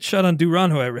let's take a shot on Duran,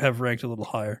 who I have ranked a little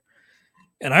higher.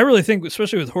 And I really think,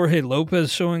 especially with Jorge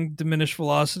Lopez showing diminished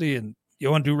velocity and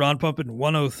Yohan Duran pumping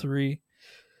 103,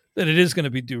 that it is going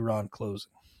to be Duran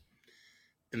closing.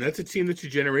 And that's a team that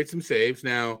should generate some saves.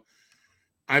 Now,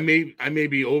 I may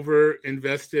be over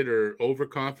invested or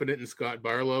overconfident in Scott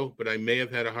Barlow, but I may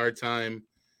have had a hard time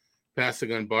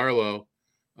passing on Barlow.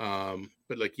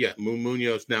 But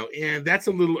Munoz now, and that's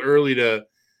a little early to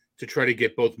try to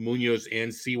get both Munoz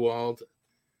and Sewald.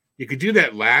 You could do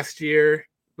that last year,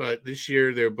 but this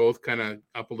year they're both kind of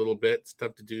up a little bit. It's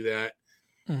tough to do that.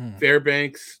 Mm-hmm.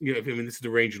 Fairbanks, this is the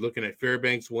range you're looking at.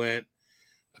 Fairbanks went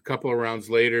a couple of rounds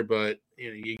later, but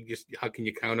you just, how can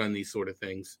you count on these sort of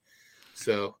things?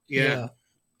 So yeah,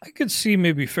 I could see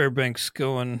maybe Fairbanks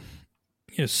going,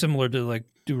 similar to like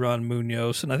Duran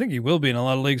Munoz, and I think he will be in a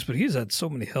lot of leagues, but he's had so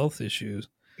many health issues.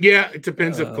 Yeah, it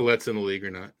depends if Colette's in the league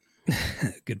or not.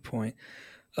 Good point.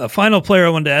 Final player I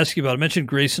wanted to ask you about, I mentioned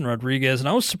Grayson Rodriguez, and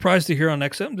I was surprised to hear on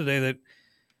XM today that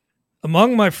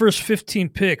among my first 15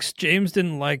 picks, James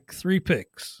didn't like 3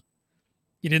 picks.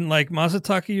 He didn't like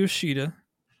Masataka Yoshida.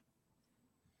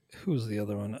 Who was the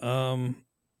other one?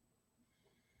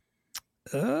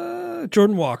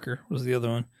 Jordan Walker was the other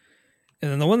one.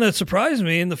 And then the one that surprised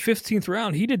me in the 15th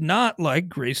round, he did not like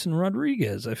Grayson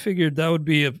Rodriguez. I figured that would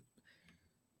be a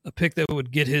pick that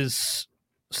would get his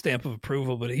stamp of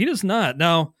approval, but he does not.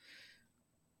 Now,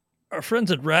 our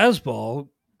friends at Razzball,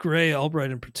 Gray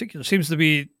Albright in particular, seems to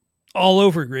be all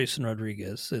over Grayson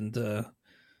Rodriguez. And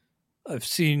I've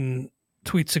seen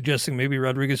tweets suggesting maybe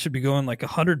Rodriguez should be going like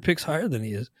 100 picks higher than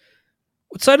he is.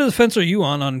 What side of the fence are you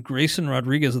on Grayson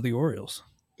Rodriguez of the Orioles?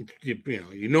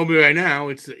 You know me right now.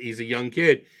 He's a young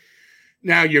kid.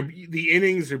 Now the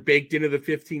innings are baked into the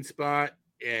 15 spot,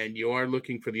 and you are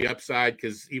looking for the upside,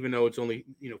 because even though it's only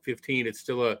 15, it's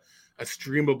still a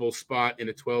streamable spot in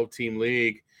a 12-team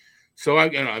league. So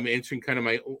I'm answering kind of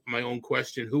my own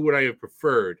question. Who would I have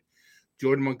preferred?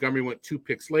 Jordan Montgomery went 2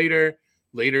 picks later.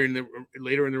 Later in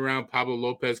the round, Pablo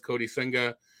Lopez, Cody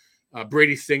Senga,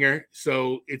 Brady Singer.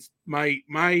 So it's my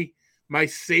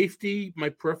safety, my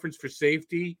preference for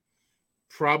safety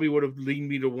probably would have leaned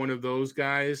me to one of those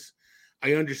guys.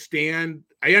 I understand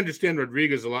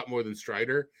Rodriguez a lot more than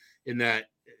Strider in that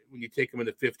when you take him in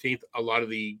the 15th, a lot of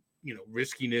the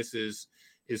riskiness is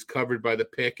covered by the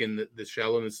pick and the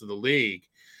shallowness of the league.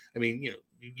 I mean,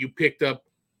 you picked up.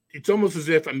 It's almost as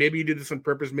if maybe you did this on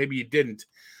purpose, maybe you didn't.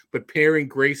 But pairing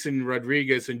Grayson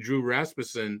Rodriguez and Drew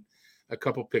Rasmussen a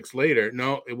couple picks later.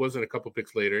 No, it wasn't a couple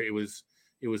picks later. It was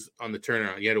on the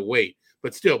turnaround. You had to wait.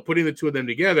 But still, putting the two of them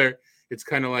together, it's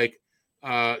kind of like,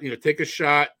 take a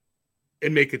shot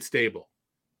and make it stable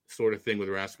sort of thing with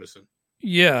Rasmussen.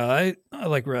 Yeah, I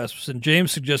like Rasmussen.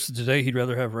 James suggested today he'd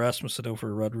rather have Rasmussen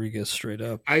over Rodriguez straight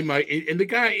up. I might. And the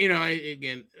guy,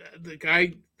 the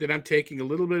guy that I'm taking a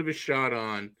little bit of a shot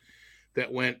on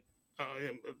that went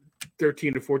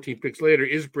 13 to 14 picks later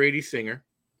is Brady Singer.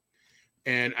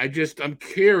 And I'm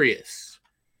curious.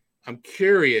 I'm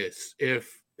curious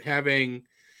if having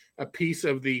a piece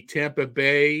of the Tampa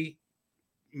Bay,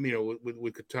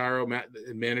 with Kataro,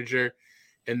 manager,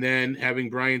 and then having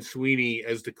Brian Sweeney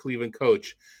as the Cleveland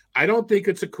coach. I don't think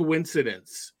it's a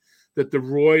coincidence that the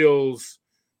Royals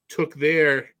took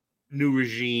their new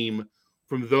regime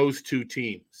from those two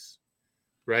teams,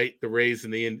 right? The Rays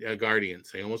and the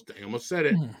Guardians. I almost said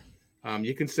it.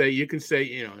 You can say,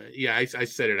 I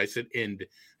said it. I said end.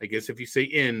 I guess if you say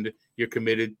end, you're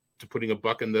committed to putting a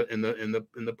buck in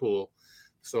the pool.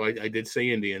 So I did say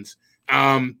Indians.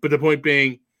 But the point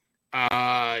being,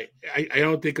 I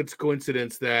don't think it's a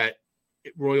coincidence that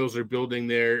Royals are building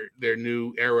their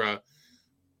new era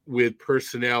with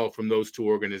personnel from those two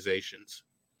organizations.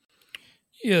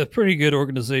 Yeah, pretty good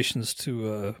organizations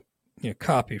to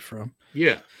copy from.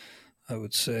 Yeah, I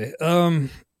would say. All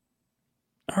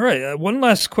right, one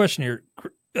last question here.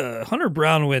 Hunter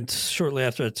Brown went shortly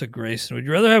after I took Grayson. Would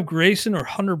you rather have Grayson or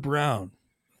Hunter Brown,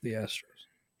 the Astros?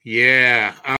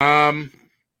 Yeah.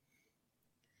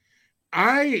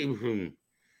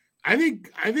 I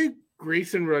think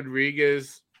Grayson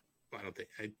Rodriguez.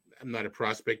 I'm not a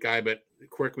prospect guy, but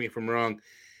correct me if I'm wrong.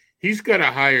 He's got a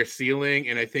higher ceiling,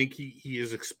 and I think he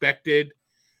is expected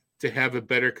to have a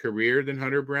better career than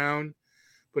Hunter Brown.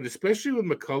 But especially with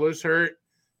McCullers hurt,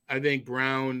 I think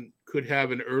Brown could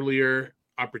have an earlier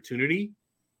opportunity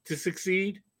to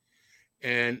succeed.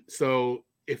 And so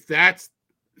if that's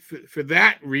for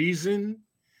that reason,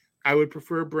 I would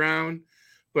prefer Brown.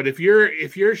 But if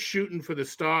you're shooting for the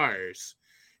stars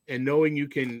and knowing you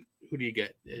can, who do you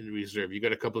get in reserve? You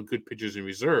got a couple of good pitchers in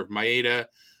reserve. Maeda,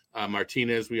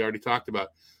 Martinez, we already talked about.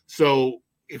 So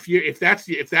if that's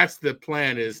the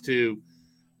plan is to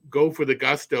go for the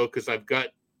gusto because I've got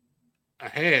a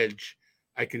hedge,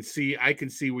 I can see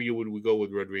where you would go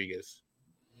with Rodriguez.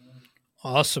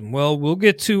 Awesome. Well, we'll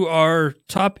get to our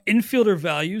top infielder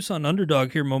values on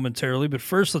Underdog here momentarily, but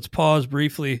first let's pause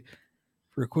briefly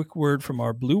for a quick word from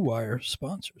our Blue Wire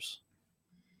sponsors.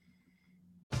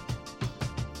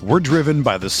 We're driven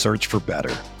by the search for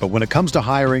better. But when it comes to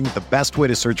hiring, the best way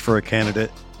to search for a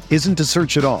candidate isn't to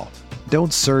search at all.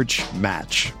 Don't search,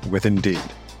 match with Indeed.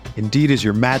 Indeed is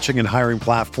your matching and hiring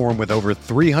platform with over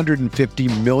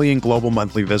 350 million global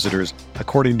monthly visitors,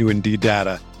 according to Indeed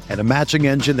data, and a matching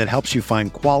engine that helps you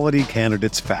find quality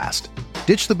candidates fast.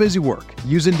 Ditch the busy work.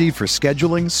 Use Indeed for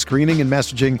scheduling, screening, and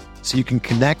messaging so you can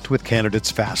connect with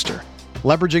candidates faster.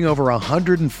 Leveraging over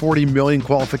 140 million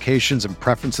qualifications and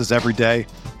preferences every day,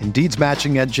 Indeed's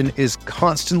matching engine is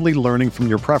constantly learning from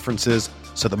your preferences,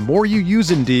 so the more you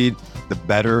use Indeed, the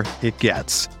better it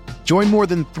gets. Join more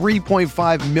than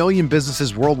 3.5 million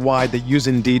businesses worldwide that use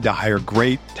Indeed to hire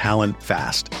great talent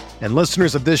fast. And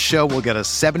listeners of this show will get a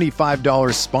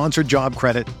 $75 sponsored job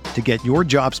credit to get your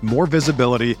jobs more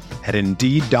visibility at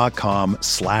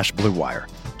Indeed.com/Blue Wire.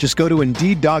 Just go to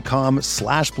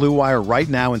Indeed.com/Blue Wire right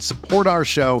now and support our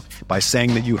show by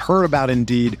saying that you heard about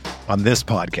Indeed on this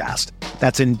podcast.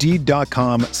 That's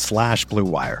Indeed.com/Blue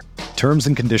Wire. Terms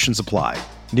and conditions apply.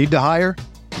 Need to hire?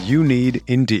 You need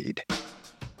Indeed.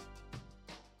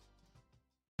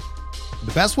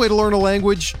 The best way to learn a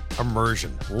language?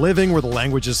 Immersion. Living where the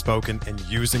language is spoken and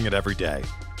using it every day.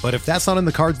 But if that's not in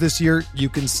the cards this year, you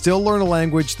can still learn a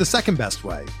language the second best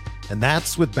way, and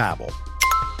that's with Babbel.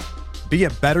 Be a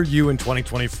better you in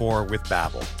 2024 with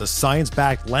Babbel, the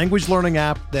science-backed language learning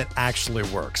app that actually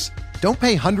works. Don't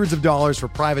pay hundreds of dollars for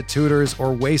private tutors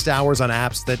or waste hours on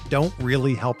apps that don't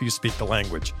really help you speak the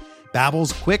language.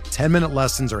 Babbel's quick 10-minute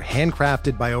lessons are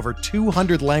handcrafted by over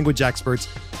 200 language experts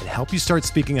and help you start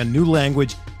speaking a new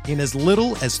language in as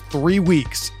little as 3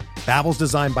 weeks. Babbel's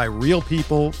designed by real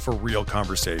people for real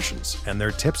conversations, and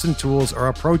their tips and tools are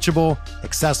approachable,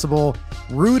 accessible,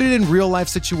 rooted in real-life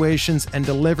situations, and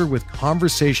delivered with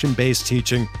conversation-based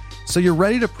teaching so you're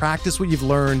ready to practice what you've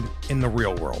learned in the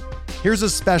real world. Here's a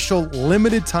special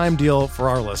limited-time deal for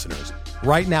our listeners.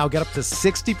 Right now, get up to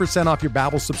 60% off your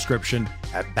Babbel subscription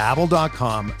at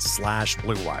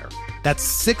babbel.com/Blue Wire. That's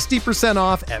 60%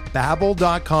 off at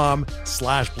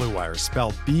babbel.com/Blue Wire,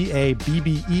 spelled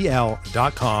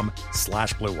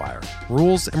BABBEL.com/Blue Wire.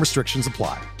 Rules and restrictions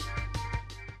apply.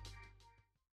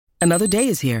 Another day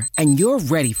is here, and you're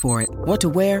ready for it. What to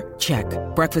wear? Check.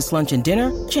 Breakfast, lunch, and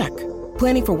dinner? Check.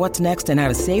 Planning for what's next and how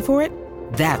to save for it?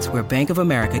 That's where Bank of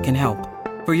America can help.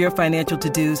 For your financial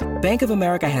to-dos, Bank of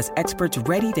America has experts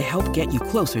ready to help get you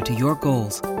closer to your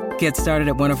goals. Get started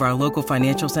at one of our local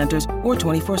financial centers or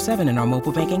 24/7 in our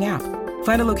mobile banking app.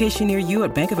 Find a location near you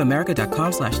at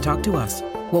bankofamerica.com/talktous.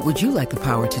 What would you like the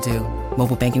power to do?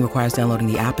 Mobile banking requires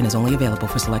downloading the app and is only available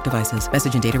for select devices.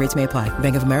 Message and data rates may apply.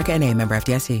 Bank of America NA, member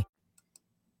FDIC.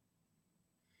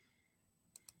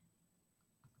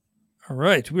 All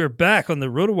right, we are back on the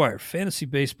RotoWire Fantasy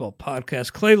Baseball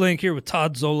Podcast. Clay Link here with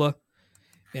Todd Zola,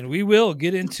 and we will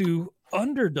get into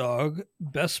Underdog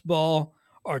Best Ball,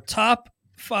 our top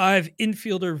 5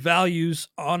 infielder values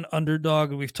on Underdog.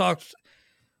 And we've talked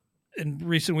in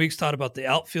recent weeks, Todd, about the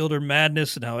outfielder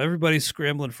madness and how everybody's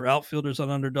scrambling for outfielders on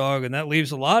Underdog, and that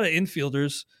leaves a lot of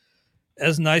infielders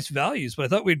as nice values. But I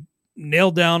thought we'd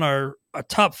nail down our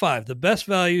top 5, the best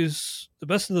values, the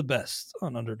best of the best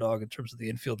on Underdog in terms of the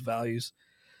infield values.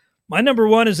 My number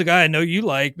 1 is a guy I know you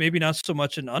like, maybe not so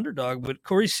much an Underdog, but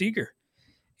Corey Seager.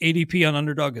 ADP on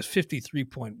Underdog is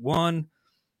 53.1.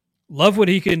 Love what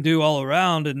he can do all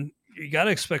around, and you got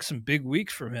to expect some big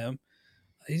weeks from him.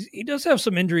 He does have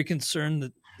some injury concern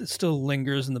that still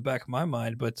lingers in the back of my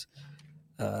mind, but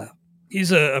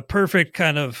he's a perfect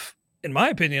kind of, in my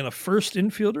opinion, a first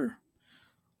infielder.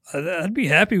 I'd be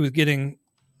happy with going,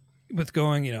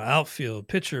 outfield,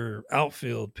 pitcher,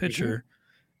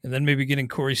 and then maybe getting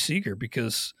Corey Seager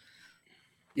because,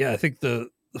 I think the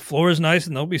floor is nice,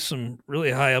 and there'll be some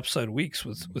really high upside weeks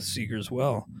with Seager as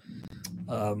well.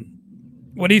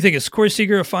 What do you think? Is Corey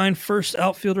Seager a fine first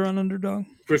outfielder on Underdog?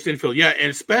 First infield, yeah,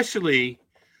 and especially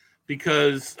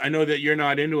because I know that you're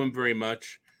not into him very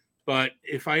much, but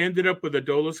if I ended up with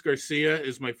Adolis Garcia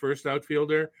as my first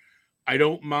outfielder, I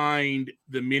don't mind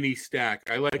the mini stack.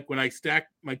 I like when I stack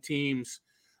my teams,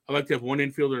 I like to have one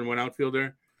infielder and one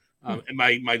outfielder. And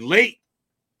my late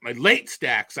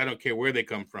stacks, I don't care where they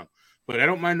come from, but I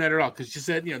don't mind that at all because you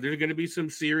said there are going to be some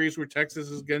series where Texas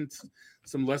is against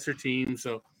some lesser teams,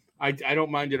 so I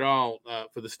don't mind at all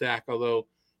for the stack. Although,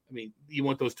 I mean, you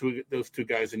want those two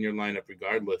guys in your lineup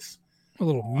regardless. A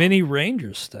little mini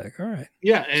Rangers stack, all right.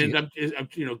 Yeah, and I'm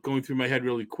going through my head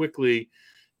really quickly.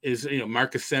 Is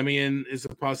Marcus Semien is a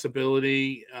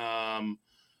possibility. I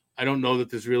don't know that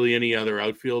there's really any other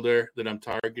outfielder that I'm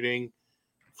targeting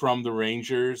from the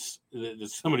Rangers.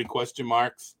 There's so many question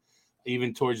marks,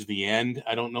 even towards the end.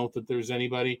 I don't know that there's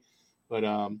anybody. But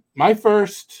my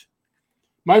first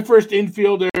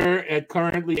infielder at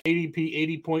currently ADP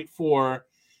 80.4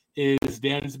 is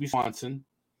Dansby Swanson,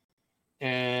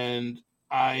 and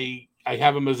I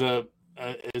have him as a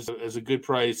good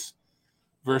price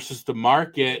versus the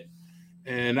market,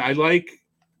 and I like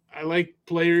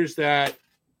players that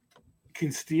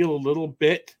can steal a little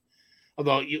bit.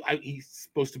 Although he's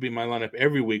supposed to be in my lineup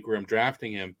every week where I'm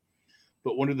drafting him,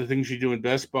 but one of the things you do in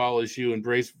best ball is you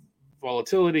embrace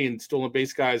volatility, and stolen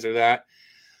base guys are that.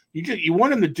 You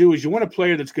want him to do is you want a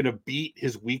player that's going to beat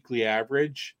his weekly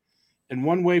average, and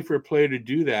one way for a player to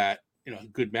do that,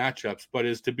 good matchups, but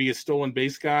is to be a stolen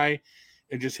base guy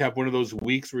and just have one of those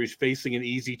weeks where he's facing an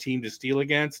easy team to steal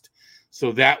against.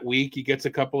 So that week he gets a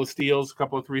couple of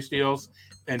 3 steals,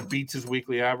 and beats his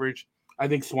weekly average. I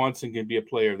think Swanson can be a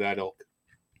player of that ilk.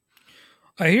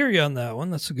 I hear you on that one.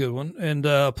 That's a good one. And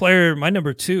player, my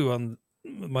number 2 on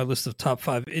my list of top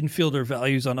 5 infielder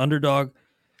values on Underdog.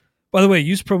 By the way,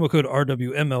 use promo code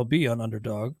RWMLB on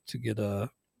Underdog to get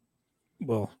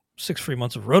 6 free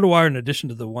months of RotoWire in addition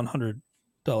to the $100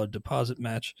 deposit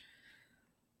match.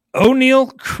 O'Neal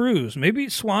Cruz. Maybe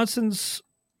Swanson's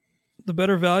the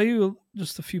better value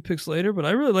just a few picks later, but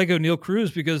I really like O'Neal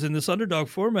Cruz because in this Underdog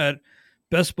format,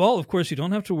 best ball, of course, you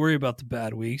don't have to worry about the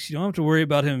bad weeks. You don't have to worry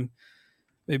about him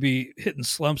maybe hitting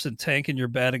slumps and tanking your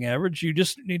batting average. You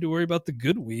just need to worry about the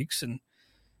good weeks. And,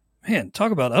 man,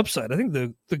 talk about upside. I think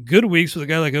the good weeks with a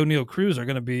guy like O'Neal Cruz are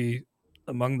going to be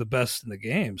among the best in the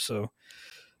game. So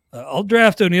I'll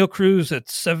draft O'Neal Cruz at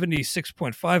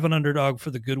 76.5 on Underdog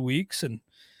for the good weeks, and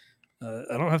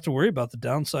I don't have to worry about the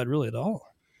downside really at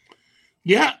all.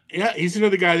 Yeah, he's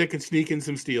another guy that can sneak in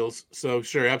some steals. So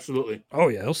sure, absolutely. Oh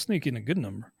yeah, he'll sneak in a good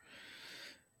number.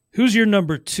 Who's your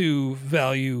number 2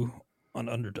 value on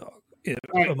Underdog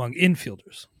among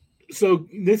infielders? So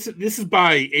this is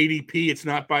by ADP. It's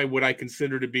not by what I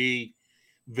consider to be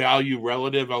value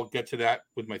relative. I'll get to that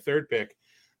with my third pick.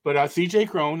 But CJ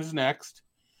Cron is next.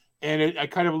 And I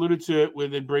kind of alluded to it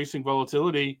with embracing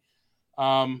volatility.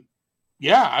 I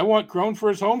want Cron for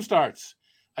his home starts.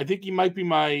 I think he might be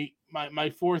my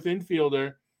fourth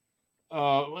infielder.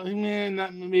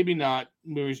 Maybe not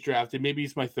where he's drafted. Maybe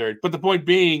he's my third. But the point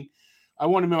being, I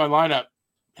want him in my lineup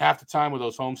half the time with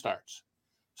those home starts.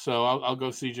 So I'll go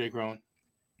CJ Cron.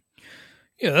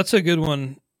 Yeah, that's a good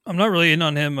one. I'm not really in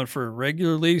on him for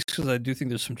regular leagues because I do think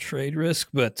there's some trade risk.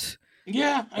 But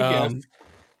yeah, I guess.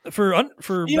 For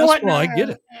best ball, I get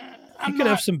it. He could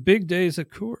have some big days at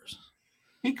Coors.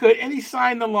 He could, and he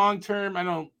signed the long term.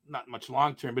 Not much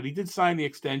long term, but he did sign the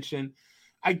extension.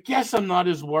 I guess I'm not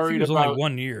as worried it was about only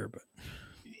 1 year, but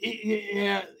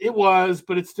it was.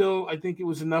 But it's still, I think it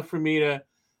was enough for me to.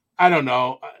 I don't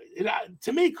know.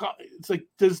 To me, it's like,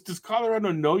 does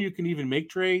Colorado know you can even make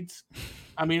trades?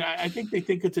 I mean, I think they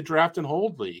think it's a draft and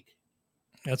hold league.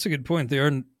 That's a good point. They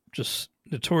are just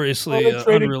notoriously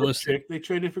unrealistic. They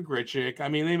traded for Grichuk. I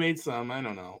mean, they made some. I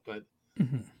don't know, but.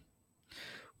 Mm-hmm.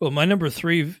 Well, my number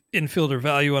 3 infielder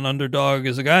value on Underdog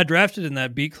is a guy drafted in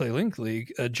that B Clay Link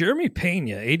League, Jeremy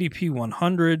Pena, ADP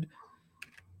 100.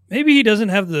 Maybe he doesn't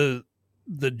have the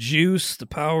juice, the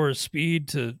power, speed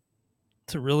to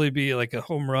really be like a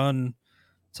home run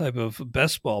type of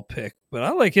best ball pick, but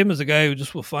I like him as a guy who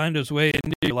just will find his way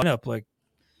into your lineup,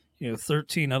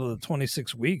 13 out of the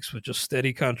 26 weeks with just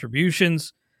steady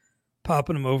contributions,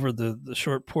 popping him over the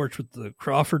short porch with the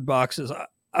Crawford boxes.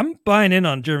 I'm buying in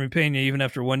on Jeremy Pena even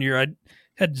after 1 year. I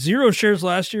had 0 shares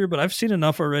last year, but I've seen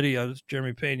enough already of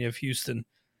Jeremy Pena of Houston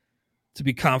to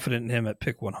be confident in him at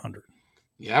pick 100.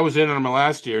 Yeah, I was in on him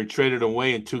last year and traded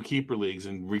away in 2 keeper leagues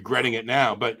and regretting it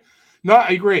now. But no, I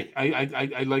agree.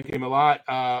 I like him a lot.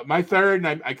 My third,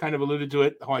 and I kind of alluded to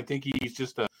it, how I think he's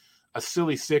just a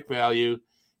silly sick value,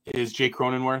 is Jake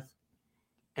Cronenworth.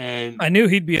 And I knew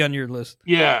he'd be on your list.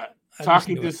 Yeah,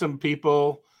 talking to some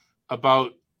people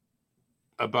about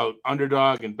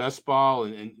Underdog and Best Ball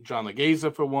and John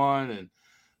Legeza for one,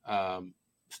 and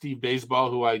Steve Baseball,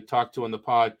 who I talked to on the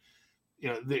pod.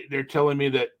 They're telling me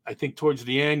that I think towards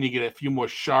the end you get a few more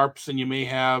sharps than you may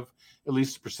have, at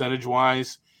least percentage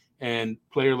wise. And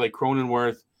player like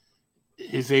Cronenworth,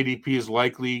 his ADP is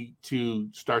likely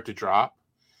to start to drop.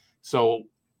 So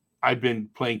I've been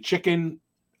playing chicken.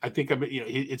 I think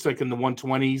it's like in the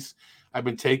 120s. I've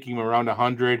been taking him around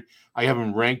 100. I have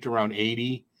him ranked around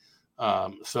 80.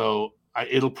 So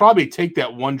it'll probably take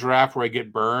that one draft where I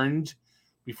get burned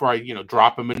before I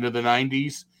drop him into the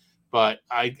 90s. But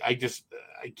I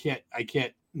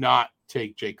can't not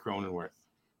take Jake Cronenworth.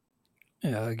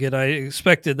 Yeah, again, I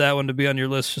expected that one to be on your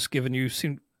list, just given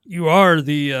you are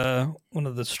the one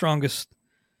of the strongest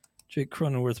Jake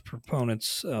Cronenworth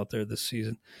proponents out there this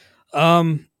season.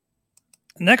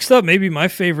 Next up, maybe my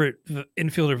favorite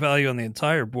infielder value on the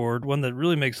entire board, one that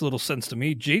really makes little sense to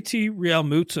me, JT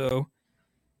Realmuto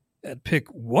at pick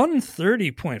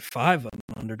 130.5 on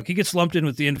Underdog. He gets lumped in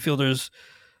with the infielders,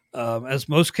 as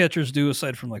most catchers do,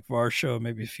 aside from like Varsho,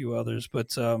 maybe a few others.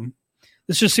 But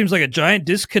this just seems like a giant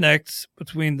disconnect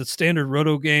between the standard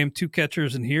roto game, 2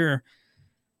 catchers, and here.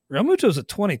 Realmuto's a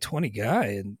 2020 guy,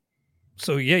 and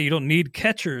so, yeah, you don't need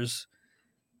catchers,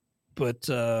 but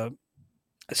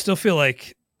I still feel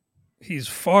like he's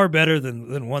far better than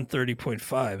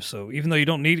 130.5. So even though you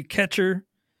don't need a catcher,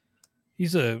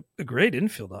 he's a great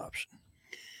infield option.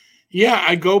 Yeah,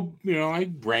 I go,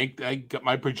 I got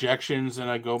my projections and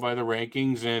I go by the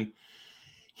rankings, and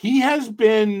he has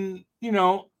been,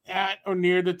 at or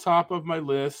near the top of my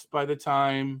list by the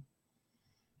time,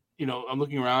 I'm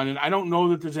looking around, and I don't know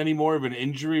that there's any more of an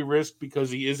injury risk because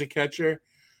he is a catcher,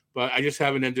 but I just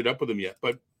haven't ended up with him yet.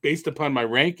 But based upon my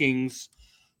rankings,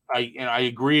 I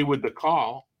agree with the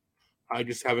call. I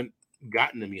just haven't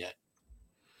gotten him yet.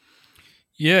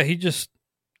 Yeah, he just,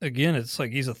 again, it's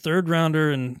like he's a 3rd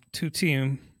rounder in 2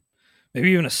 team, maybe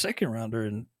even a 2nd rounder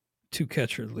in 2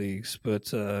 catcher leagues. But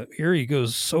here he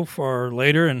goes so far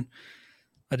later, and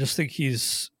I just think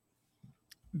he's,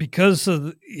 because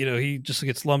of he just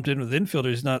gets lumped in with infielders,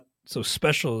 he's not so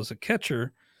special as a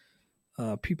catcher.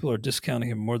 People are discounting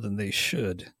him more than they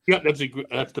should. Yeah, that's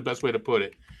the best way to put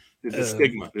it. There's a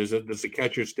stigma. There's a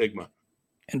catcher stigma.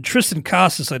 And Tristan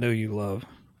Casas, I know you love.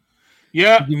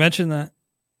 Yeah, did you mention that?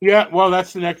 Yeah, well,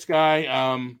 that's the next guy.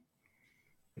 I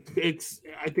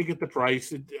think at the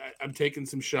price, I'm taking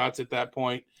some shots at that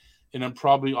point, and I'm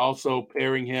probably also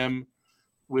pairing him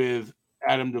with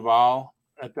Adam Duvall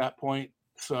at that point.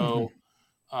 So,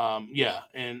 yeah,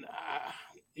 and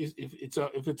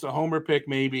if it's a homer pick,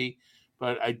 maybe,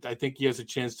 but I think he has a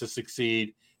chance to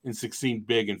succeed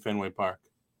big in Fenway Park.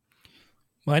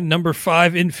 My number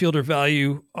 5 infielder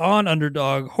value on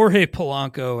Underdog, Jorge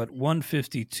Polanco at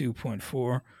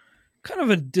 152.4. Kind of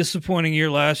a disappointing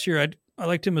year last year. I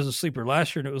liked him as a sleeper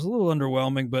last year, and it was a little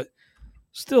underwhelming, but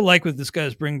still like what this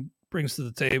guy's brings to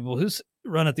the table. His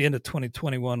run at the end of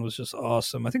 2021 was just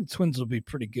awesome. I think the Twins will be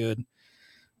pretty good.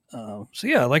 So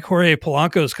yeah, I like Jorge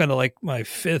Polanco is kind of like my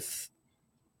fifth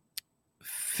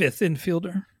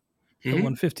infielder at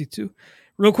 152.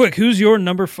 Real quick, who's your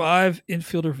number 5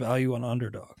 infielder value on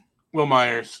Underdog? Will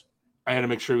Myers. I had to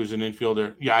make sure he was an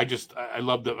infielder. Yeah, I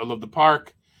love the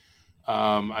park.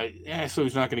 So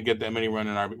he's not going to get that many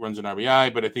runs in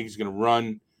RBI, but I think he's going to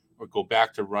run or go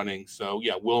back to running. So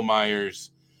yeah, Will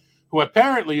Myers, who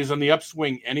apparently is on the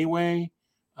upswing anyway.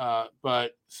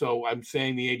 But so I'm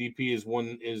saying the ADP is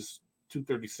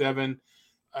 237.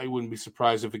 I wouldn't be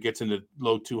surprised if it gets into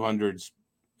low 200s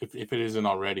if it isn't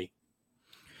already.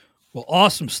 Well,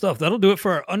 awesome stuff. That'll do it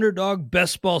for our Underdog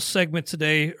Best Ball segment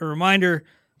today. A reminder,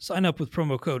 sign up with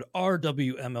promo code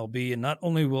RWMLB, and not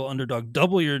only will Underdog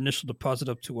double your initial deposit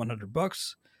up to $100, but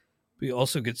you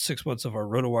also get 6 months of our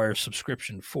RotoWire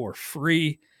subscription for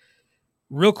free.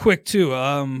 Real quick, too,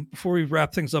 before we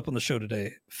wrap things up on the show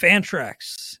today,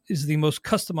 Fantrax is the most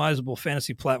customizable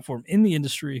fantasy platform in the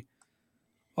industry,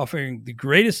 offering the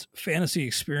greatest fantasy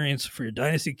experience for your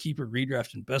dynasty keeper,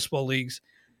 redraft, and best ball leagues.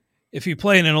 If you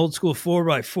play in an old school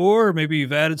 4x4, or maybe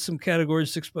you've added some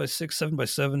categories 6x6,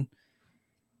 7x7,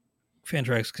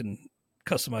 Fantrax can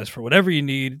customize for whatever you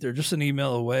need. They're just an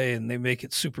email away, and they make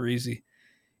it super easy.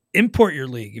 Import your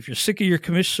league. If you're sick of your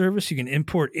commission service, you can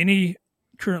import any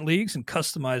current leagues and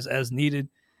customize as needed.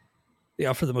 They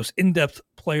offer the most in-depth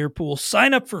player pool.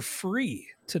 Sign up for free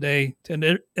today,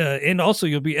 and also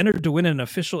you'll be entered to win an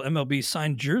official MLB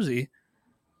signed jersey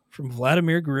from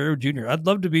Vladimir Guerrero Jr. I'd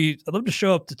love to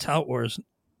show up to Tout Wars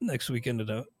next weekend in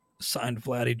a signed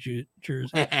Vladdy jersey.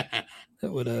 That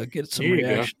would get some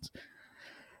reactions.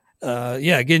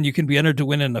 Again, you can be entered to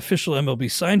win an official MLB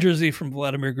signed jersey from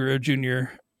Vladimir Guerrero Jr.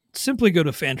 Simply go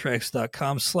to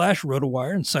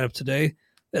fantrax.com/rotowire and sign up today.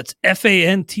 That's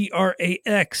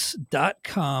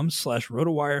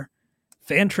fantrax.com/rotowire.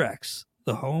 Fantrax,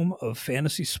 the home of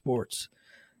fantasy sports.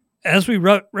 As we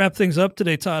wrap things up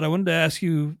today, Todd, I wanted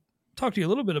to talk to you a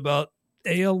little bit about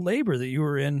AL Labor that you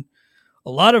were in. A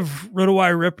lot of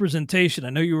RotoWire representation. I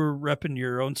know you were repping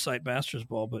your own site, Masters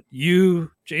Ball, but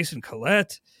you, Jason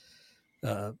Collette,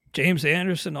 James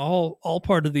Anderson, all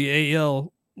part of the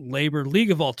AL Labor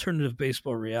League of Alternative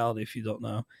Baseball Reality, if you don't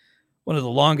know. One of the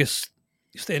longest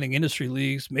standing industry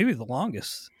leagues, maybe the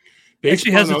longest. It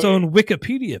actually has its own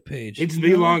Wikipedia page. It's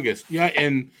the longest. Yeah,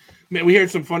 and man, we heard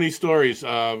some funny stories.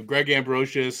 Greg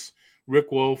Ambrosius,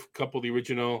 Rick Wolf, a couple of the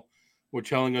original, were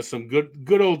telling us some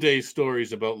good old days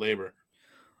stories about labor.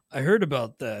 I heard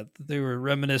about that. They were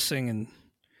reminiscing and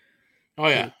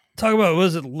talk about,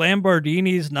 was it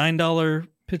Lamborghini's $9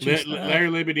 pitching Larry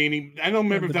Labardini. I don't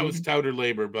remember if that was tout or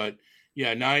labor, but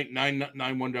yeah, nine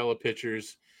 $1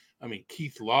 pitchers. I mean,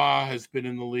 Keith Law has been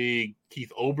in the league.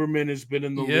 Keith Oberman has been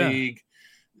in the league.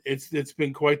 It's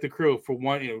been quite the crew. For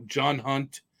one, John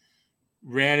Hunt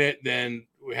ran it. Then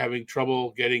we're having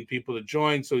trouble getting people to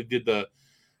join, so he did the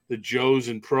Joes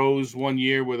and Pros one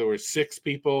year where there were 6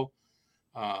 people.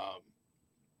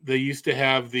 They used to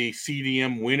have the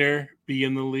CDM winner be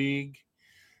in the league.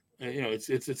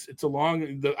 It's a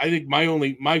long. I think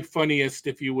my funniest,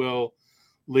 if you will,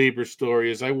 labor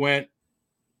story is I went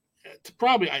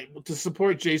to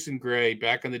support Jason Gray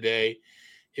back in the day.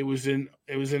 It was in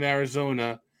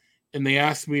Arizona, and they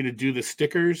asked me to do the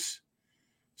stickers.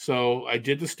 So I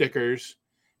did the stickers,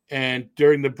 and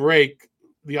during the break,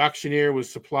 the auctioneer was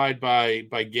supplied by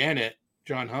Gannett.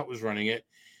 John Hunt was running it,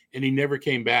 and he never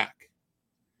came back.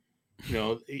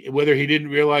 Whether he didn't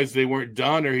realize they weren't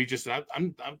done or he just,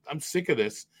 I'm sick of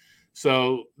this.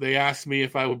 So they asked me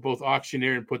if I would both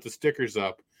auctioneer and put the stickers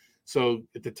up. So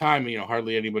at the time,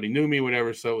 hardly anybody knew me,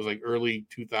 whatever. So it was like early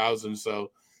 2000s. So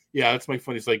yeah, that's my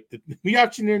funny. It's like the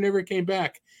auctioneer never came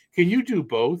back. Can you do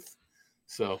both?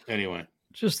 So anyway,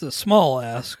 just a small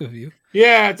ask of you.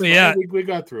 Yeah. We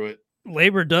got through it.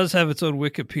 Labor does have its own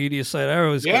Wikipedia site. I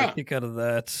always get a kick out of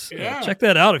that. Yeah. Check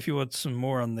that out if you want some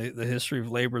more on the history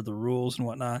of labor, the rules and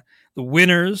whatnot. The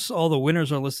winners, all the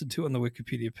winners are listed too on the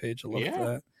Wikipedia page. I love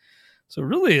that. So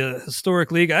really a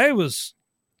historic league. I was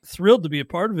thrilled to be a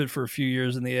part of it for a few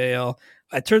years in the AL.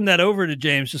 I turned that over to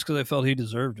James just because I felt he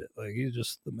deserved it. Like, he's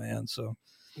just the man. So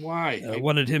why? I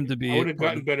wanted him to be. I would have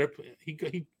gotten better.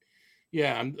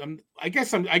 Yeah, I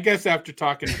guess after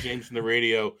talking to James on the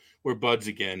radio, we're buds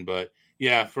again. But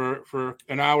yeah, for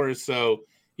an hour or so,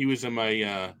 he was on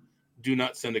my do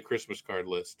not send a Christmas card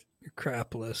list. Your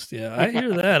crap list. Yeah, I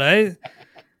hear that.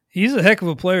 He's a heck of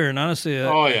a player, and honestly,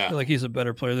 I feel like he's a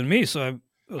better player than me. So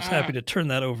I was happy to turn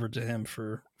that over to him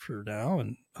for now,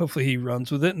 and hopefully he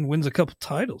runs with it and wins a couple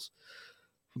titles.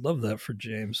 Love that for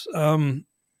James.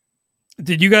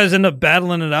 Did you guys end up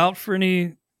battling it out for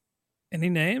any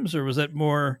names, or was that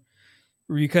more?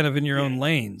 Were you kind of in your own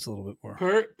lanes a little bit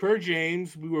more? Per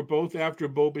James, we were both after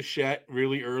Bo Bichette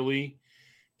really early,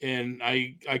 and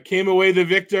I came away the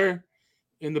victor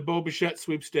in the Bo Bichette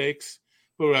sweepstakes.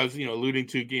 But what I was alluding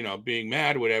to, being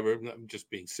mad, whatever. I'm just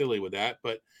being silly with that.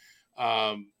 But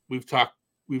we've talked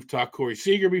Corey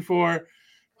Seager before.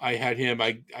 I had him.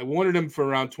 I wanted him for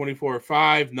around 24 or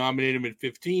 5. Nominated him at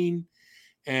 15,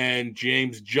 and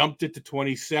James jumped it to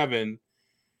 27.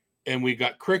 And we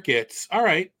got crickets. All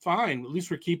right, fine. At least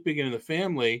we're keeping it in the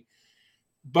family.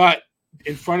 But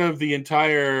in front of the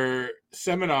entire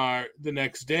seminar the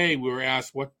next day, we were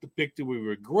asked, what the pick do we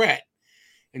regret?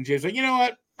 And James like, you know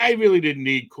what? I really didn't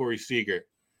need Corey Seager.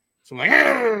 So I'm like,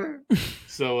 Arr!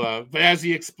 So, but as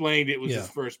he explained, it was his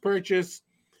first purchase.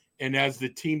 And as the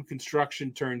team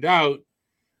construction turned out,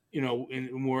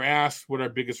 and we're asked what our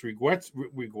biggest regrets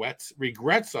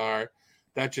are,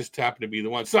 that just happened to be the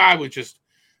one. So I was just,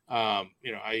 should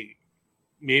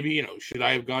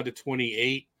I have gone to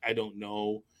 28? I don't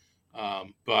know.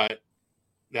 But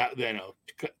that,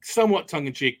 somewhat tongue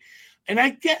in cheek. And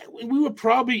I get we were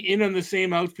probably in on the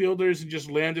same outfielders and just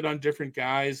landed on different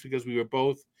guys because we were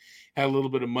both had a little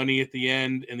bit of money at the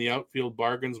end, and the outfield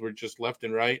bargains were just left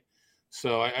and right.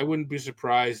 So I wouldn't be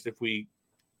surprised if we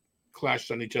clashed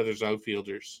on each other's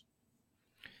outfielders.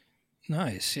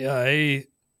 Nice. Yeah,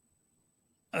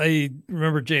 I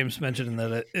remember James mentioning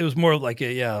that it was more like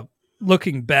a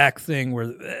looking back thing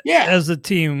where as a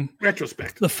team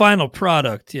retrospect, the final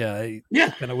product. I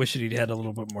kind of wish that he'd had a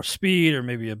little bit more speed or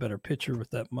maybe a better pitcher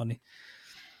with that money.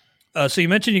 So you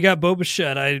mentioned you got Bo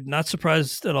Bichette. I'm not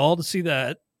surprised at all to see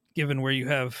that, given where you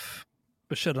have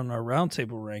Bichette on our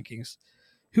roundtable rankings.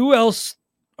 Who else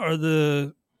are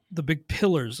the big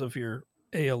pillars of your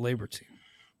AL Labor team?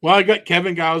 Well, I got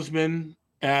Kevin Gausman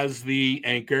as the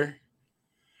anchor.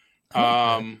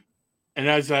 Okay. And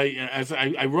as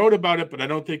I wrote about it, but I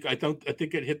think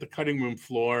it hit the cutting room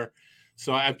floor.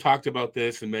 So I've talked about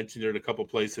this and mentioned it in a couple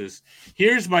places.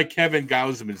 Here's my Kevin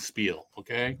Gausman spiel.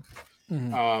 Okay.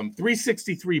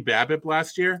 363 BABIP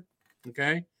last year.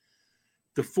 Okay.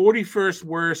 The 41st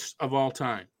worst of all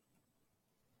time.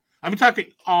 I'm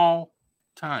talking all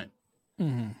time.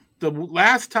 Mm-hmm. The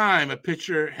last time a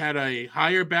pitcher had a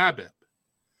higher BABIP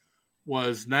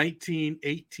was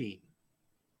 1918.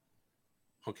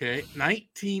 Okay,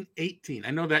 1918.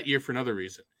 I know that year for another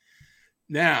reason.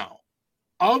 Now,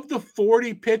 of the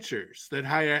 40 pitchers that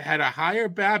had a higher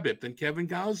BABIP than Kevin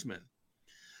Gausman,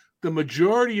 the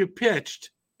majority have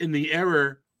pitched in the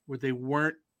era where they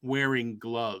weren't wearing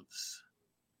gloves.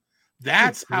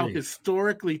 That's how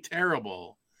historically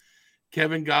terrible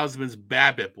Kevin Gausman's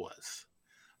BABIP was.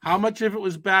 How much of it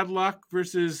was bad luck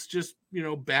versus just,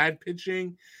 bad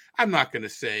pitching? I'm not going to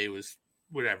say it was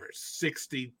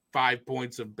 65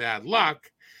 points of bad luck,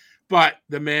 but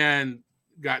the man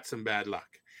got some bad luck.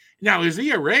 Now his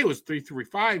ERA was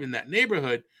 3.35 in that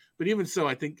neighborhood, but even so,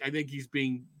 I think he's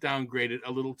being downgraded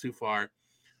a little too far.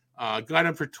 Got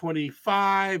him for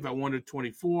 25. I wanted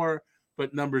 24,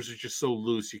 but numbers are just so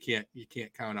loose you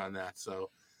can't count on that. So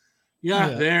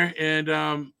there and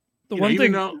the one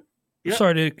thing.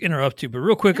 Sorry to interrupt you, but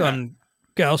real quick on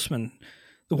Gausman.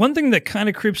 The one thing that kind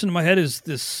of creeps into my head is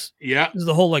this. Yeah. Is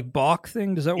the whole like balk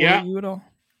thing? Does that worry you at all?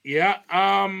 Yeah.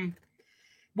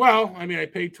 Well, I mean, I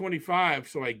paid 25,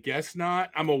 so I guess not.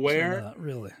 I'm aware. So not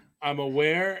really. I'm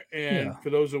aware, and for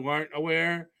those who aren't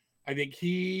aware, I think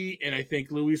he and I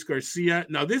think Luis Garcia.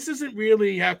 Now, this doesn't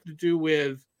really have to do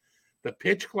with the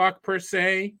pitch clock per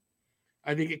se.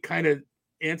 I think it kind of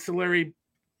ancillary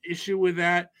issue with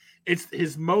that. It's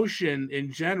his motion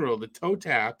in general, the toe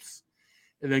taps.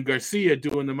 And then Garcia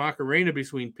doing the Macarena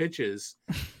between pitches.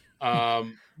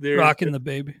 Rocking the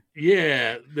baby.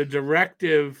 Yeah, the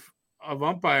directive of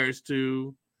umpires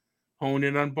to hone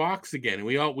in on box again. And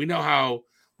we know how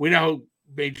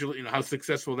major, how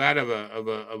successful that of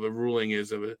a ruling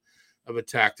is of a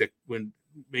tactic when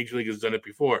Major League has done it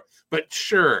before. But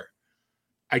sure,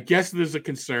 I guess there's a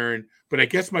concern. But I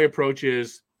guess my approach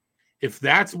is, if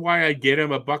that's why I get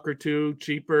him a buck or two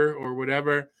cheaper or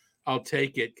whatever, I'll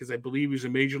take it because I believe he's a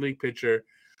major league pitcher.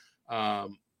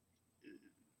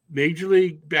 Major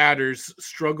league batters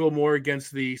struggle more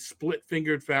against the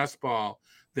split-fingered fastball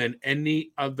than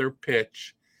any other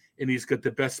pitch, and he's got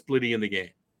the best splitty in the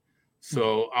game.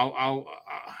 So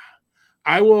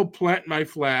I will plant my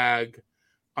flag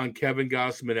on Kevin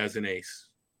Gausman as an ace.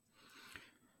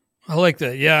 I like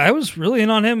that. Yeah, I was really in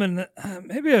on him, and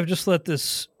maybe I've just let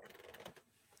this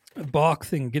balk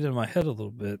thing get in my head a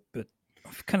little bit, but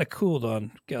I've kind of cooled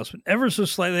on Gausman ever so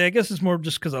slightly. I guess it's more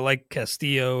just because I like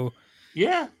Castillo.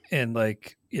 Yeah. And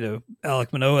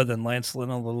Alek Manoah, then Lance Lynn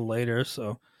a little later.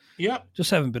 So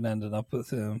just haven't been ending up with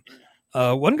him.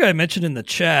 One guy mentioned in the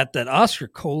chat that Oscar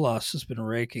Colas has been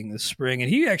raking this spring, and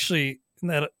he actually, in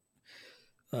that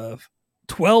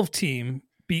 12-team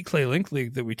Beat Clay Link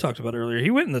League that we talked about earlier,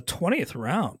 he went in the 20th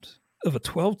round of a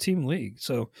 12-team league.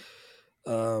 So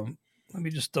let me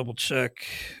just double check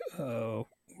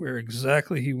where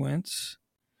exactly he went.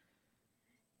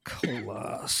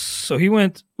 Colas. So he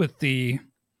went with the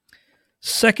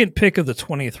second pick of the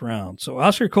 20th round. So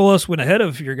Oscar Colas went ahead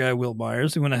of your guy Will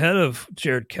Myers. He went ahead of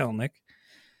Jared Kelenic.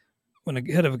 Went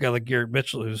ahead of a guy like Garrett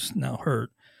Mitchell, who's now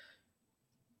hurt.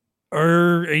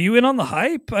 Are you in on the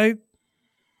hype? I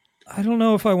don't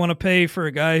know if I want to pay for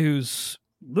a guy who's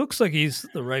looks like he's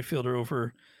the right fielder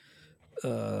over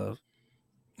Gavin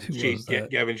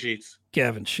Sheets.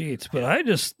 Gavin Sheets, but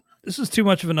this is too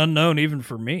much of an unknown even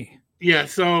for me. Yeah,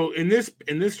 so in this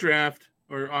draft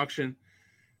or auction,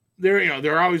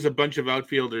 there are always a bunch of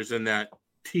outfielders in that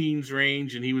teens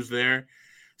range, and he was there.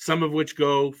 Some of which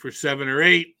go for 7 or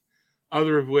 8,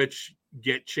 other of which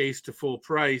get chased to full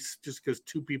price just because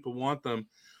 2 people want them.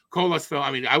 Colas fell.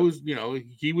 I mean,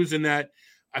 he was in that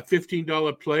a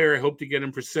 $15 player. I hope to get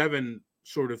him for 7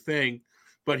 sort of thing,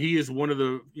 but he is one of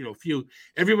the few.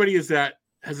 Everybody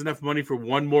has enough money for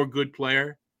one more good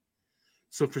player.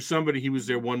 So for somebody, he was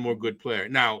there one more good player.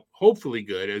 Now, hopefully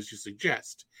good, as you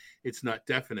suggest. It's not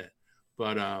definite.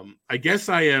 But I guess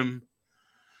I am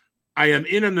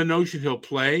in on the notion he'll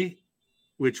play,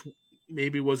 which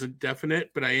maybe wasn't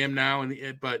definite, but I am now.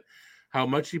 But how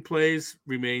much he plays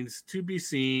remains to be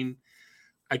seen.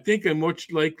 I think I'm much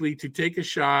likely to take a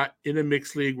shot in a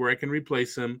mixed league where I can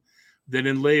replace him than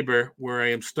in labor where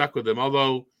I am stuck with him.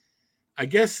 Although, I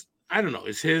guess, I don't know,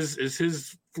 is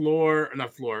his floor,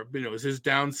 not floor, but is his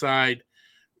downside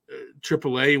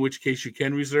AAA, in which case you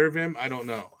can reserve him? I don't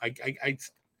know. I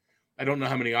don't know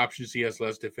how many options he has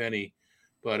left, if any,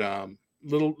 but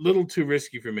little too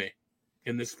risky for me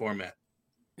in this format.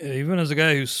 Yeah, even as a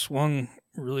guy who swung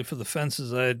really for the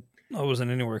fences, I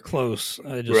wasn't anywhere close.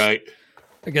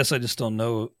 I guess I just don't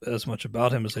know as much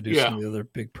about him as I do some of the other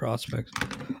big prospects.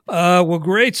 Well,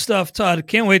 great stuff, Todd.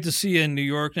 Can't wait to see you in New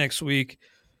York next week.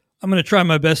 I'm going to try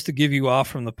my best to give you off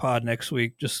from the pod next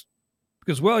week just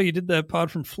because, you did that pod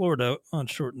from Florida on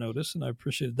short notice, and I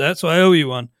appreciated that. So I owe you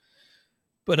one.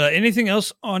 But anything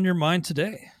else on your mind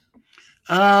today?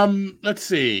 Let's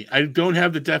see. I don't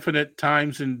have the definite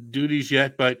times and duties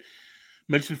yet, but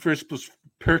mentioned First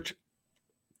Pitch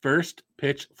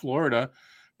Florida.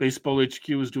 Baseball HQ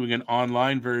is doing an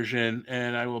online version,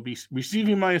 and I will be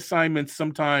receiving my assignments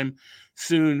sometime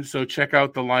soon. So check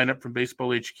out the lineup from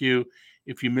Baseball HQ.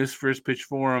 If you miss First Pitch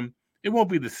Forum, it won't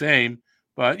be the same,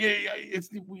 but it's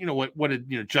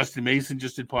Justin Mason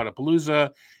just did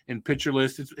Potapalooza and Pitcher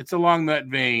List. It's along that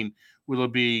vein. Will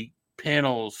it be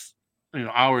panels,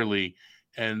 hourly,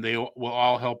 and they will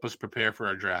all help us prepare for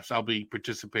our drafts. I'll be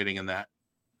participating in that.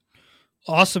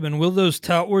 Awesome. And will those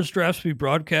Tout Wars drafts be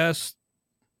broadcast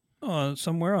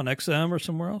somewhere on XM or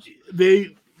somewhere else?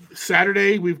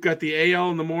 Saturday, we've got the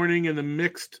AL in the morning and the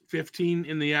mixed 15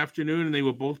 in the afternoon, and they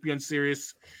will both be on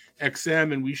Sirius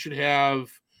XM, and we should have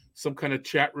some kind of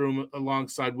chat room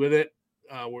alongside with it.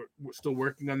 We're still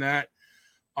working on that.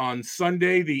 On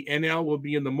Sunday, the NL will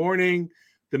be in the morning.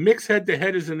 The mixed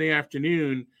head-to-head is in the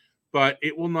afternoon, but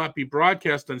it will not be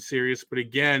broadcast on Sirius. But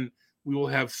again, we will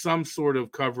have some sort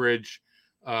of coverage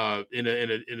in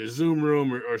a Zoom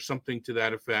room or something to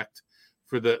that effect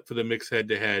for the mixed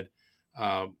head-to-head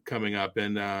coming up,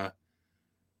 and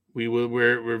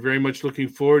we're very much looking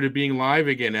forward to being live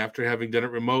again after having done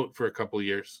it remote for a couple of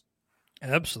years.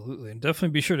 Absolutely, and definitely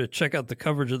be sure to check out the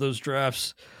coverage of those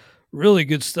drafts. Really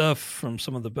good stuff from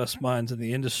some of the best minds in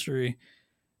the industry,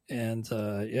 and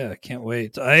I can't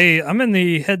wait. I'm in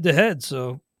the head-to-head,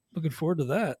 so looking forward to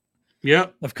that. Yeah,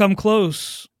 I've come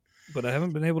close, but I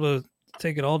haven't been able to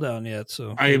take it all down yet.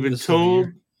 So I have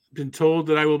been told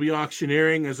that I will be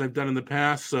auctioneering as I've done in the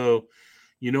past. So,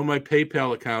 my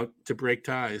PayPal account to break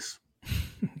ties.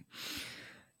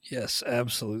 Yes,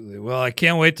 absolutely. Well, I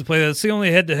can't wait to play that. It's the only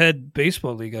head-to-head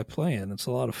baseball league I play in. It's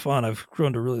a lot of fun. I've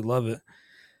grown to really love it.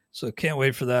 So can't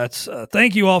wait for that.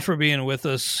 Thank you all for being with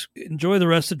us. Enjoy the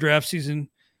rest of draft season.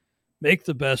 Make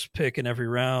the best pick in every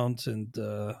round. And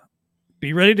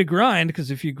be ready to grind,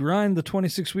 because if you grind the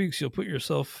 26 weeks, you'll put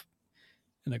yourself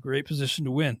in a great position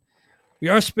to win. We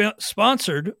are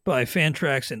sponsored by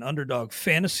Fantrax and Underdog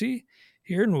Fantasy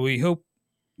here, and we hope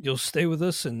you'll stay with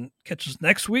us and catch us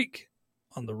next week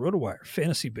on the RotoWire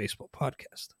Fantasy Baseball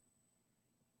Podcast.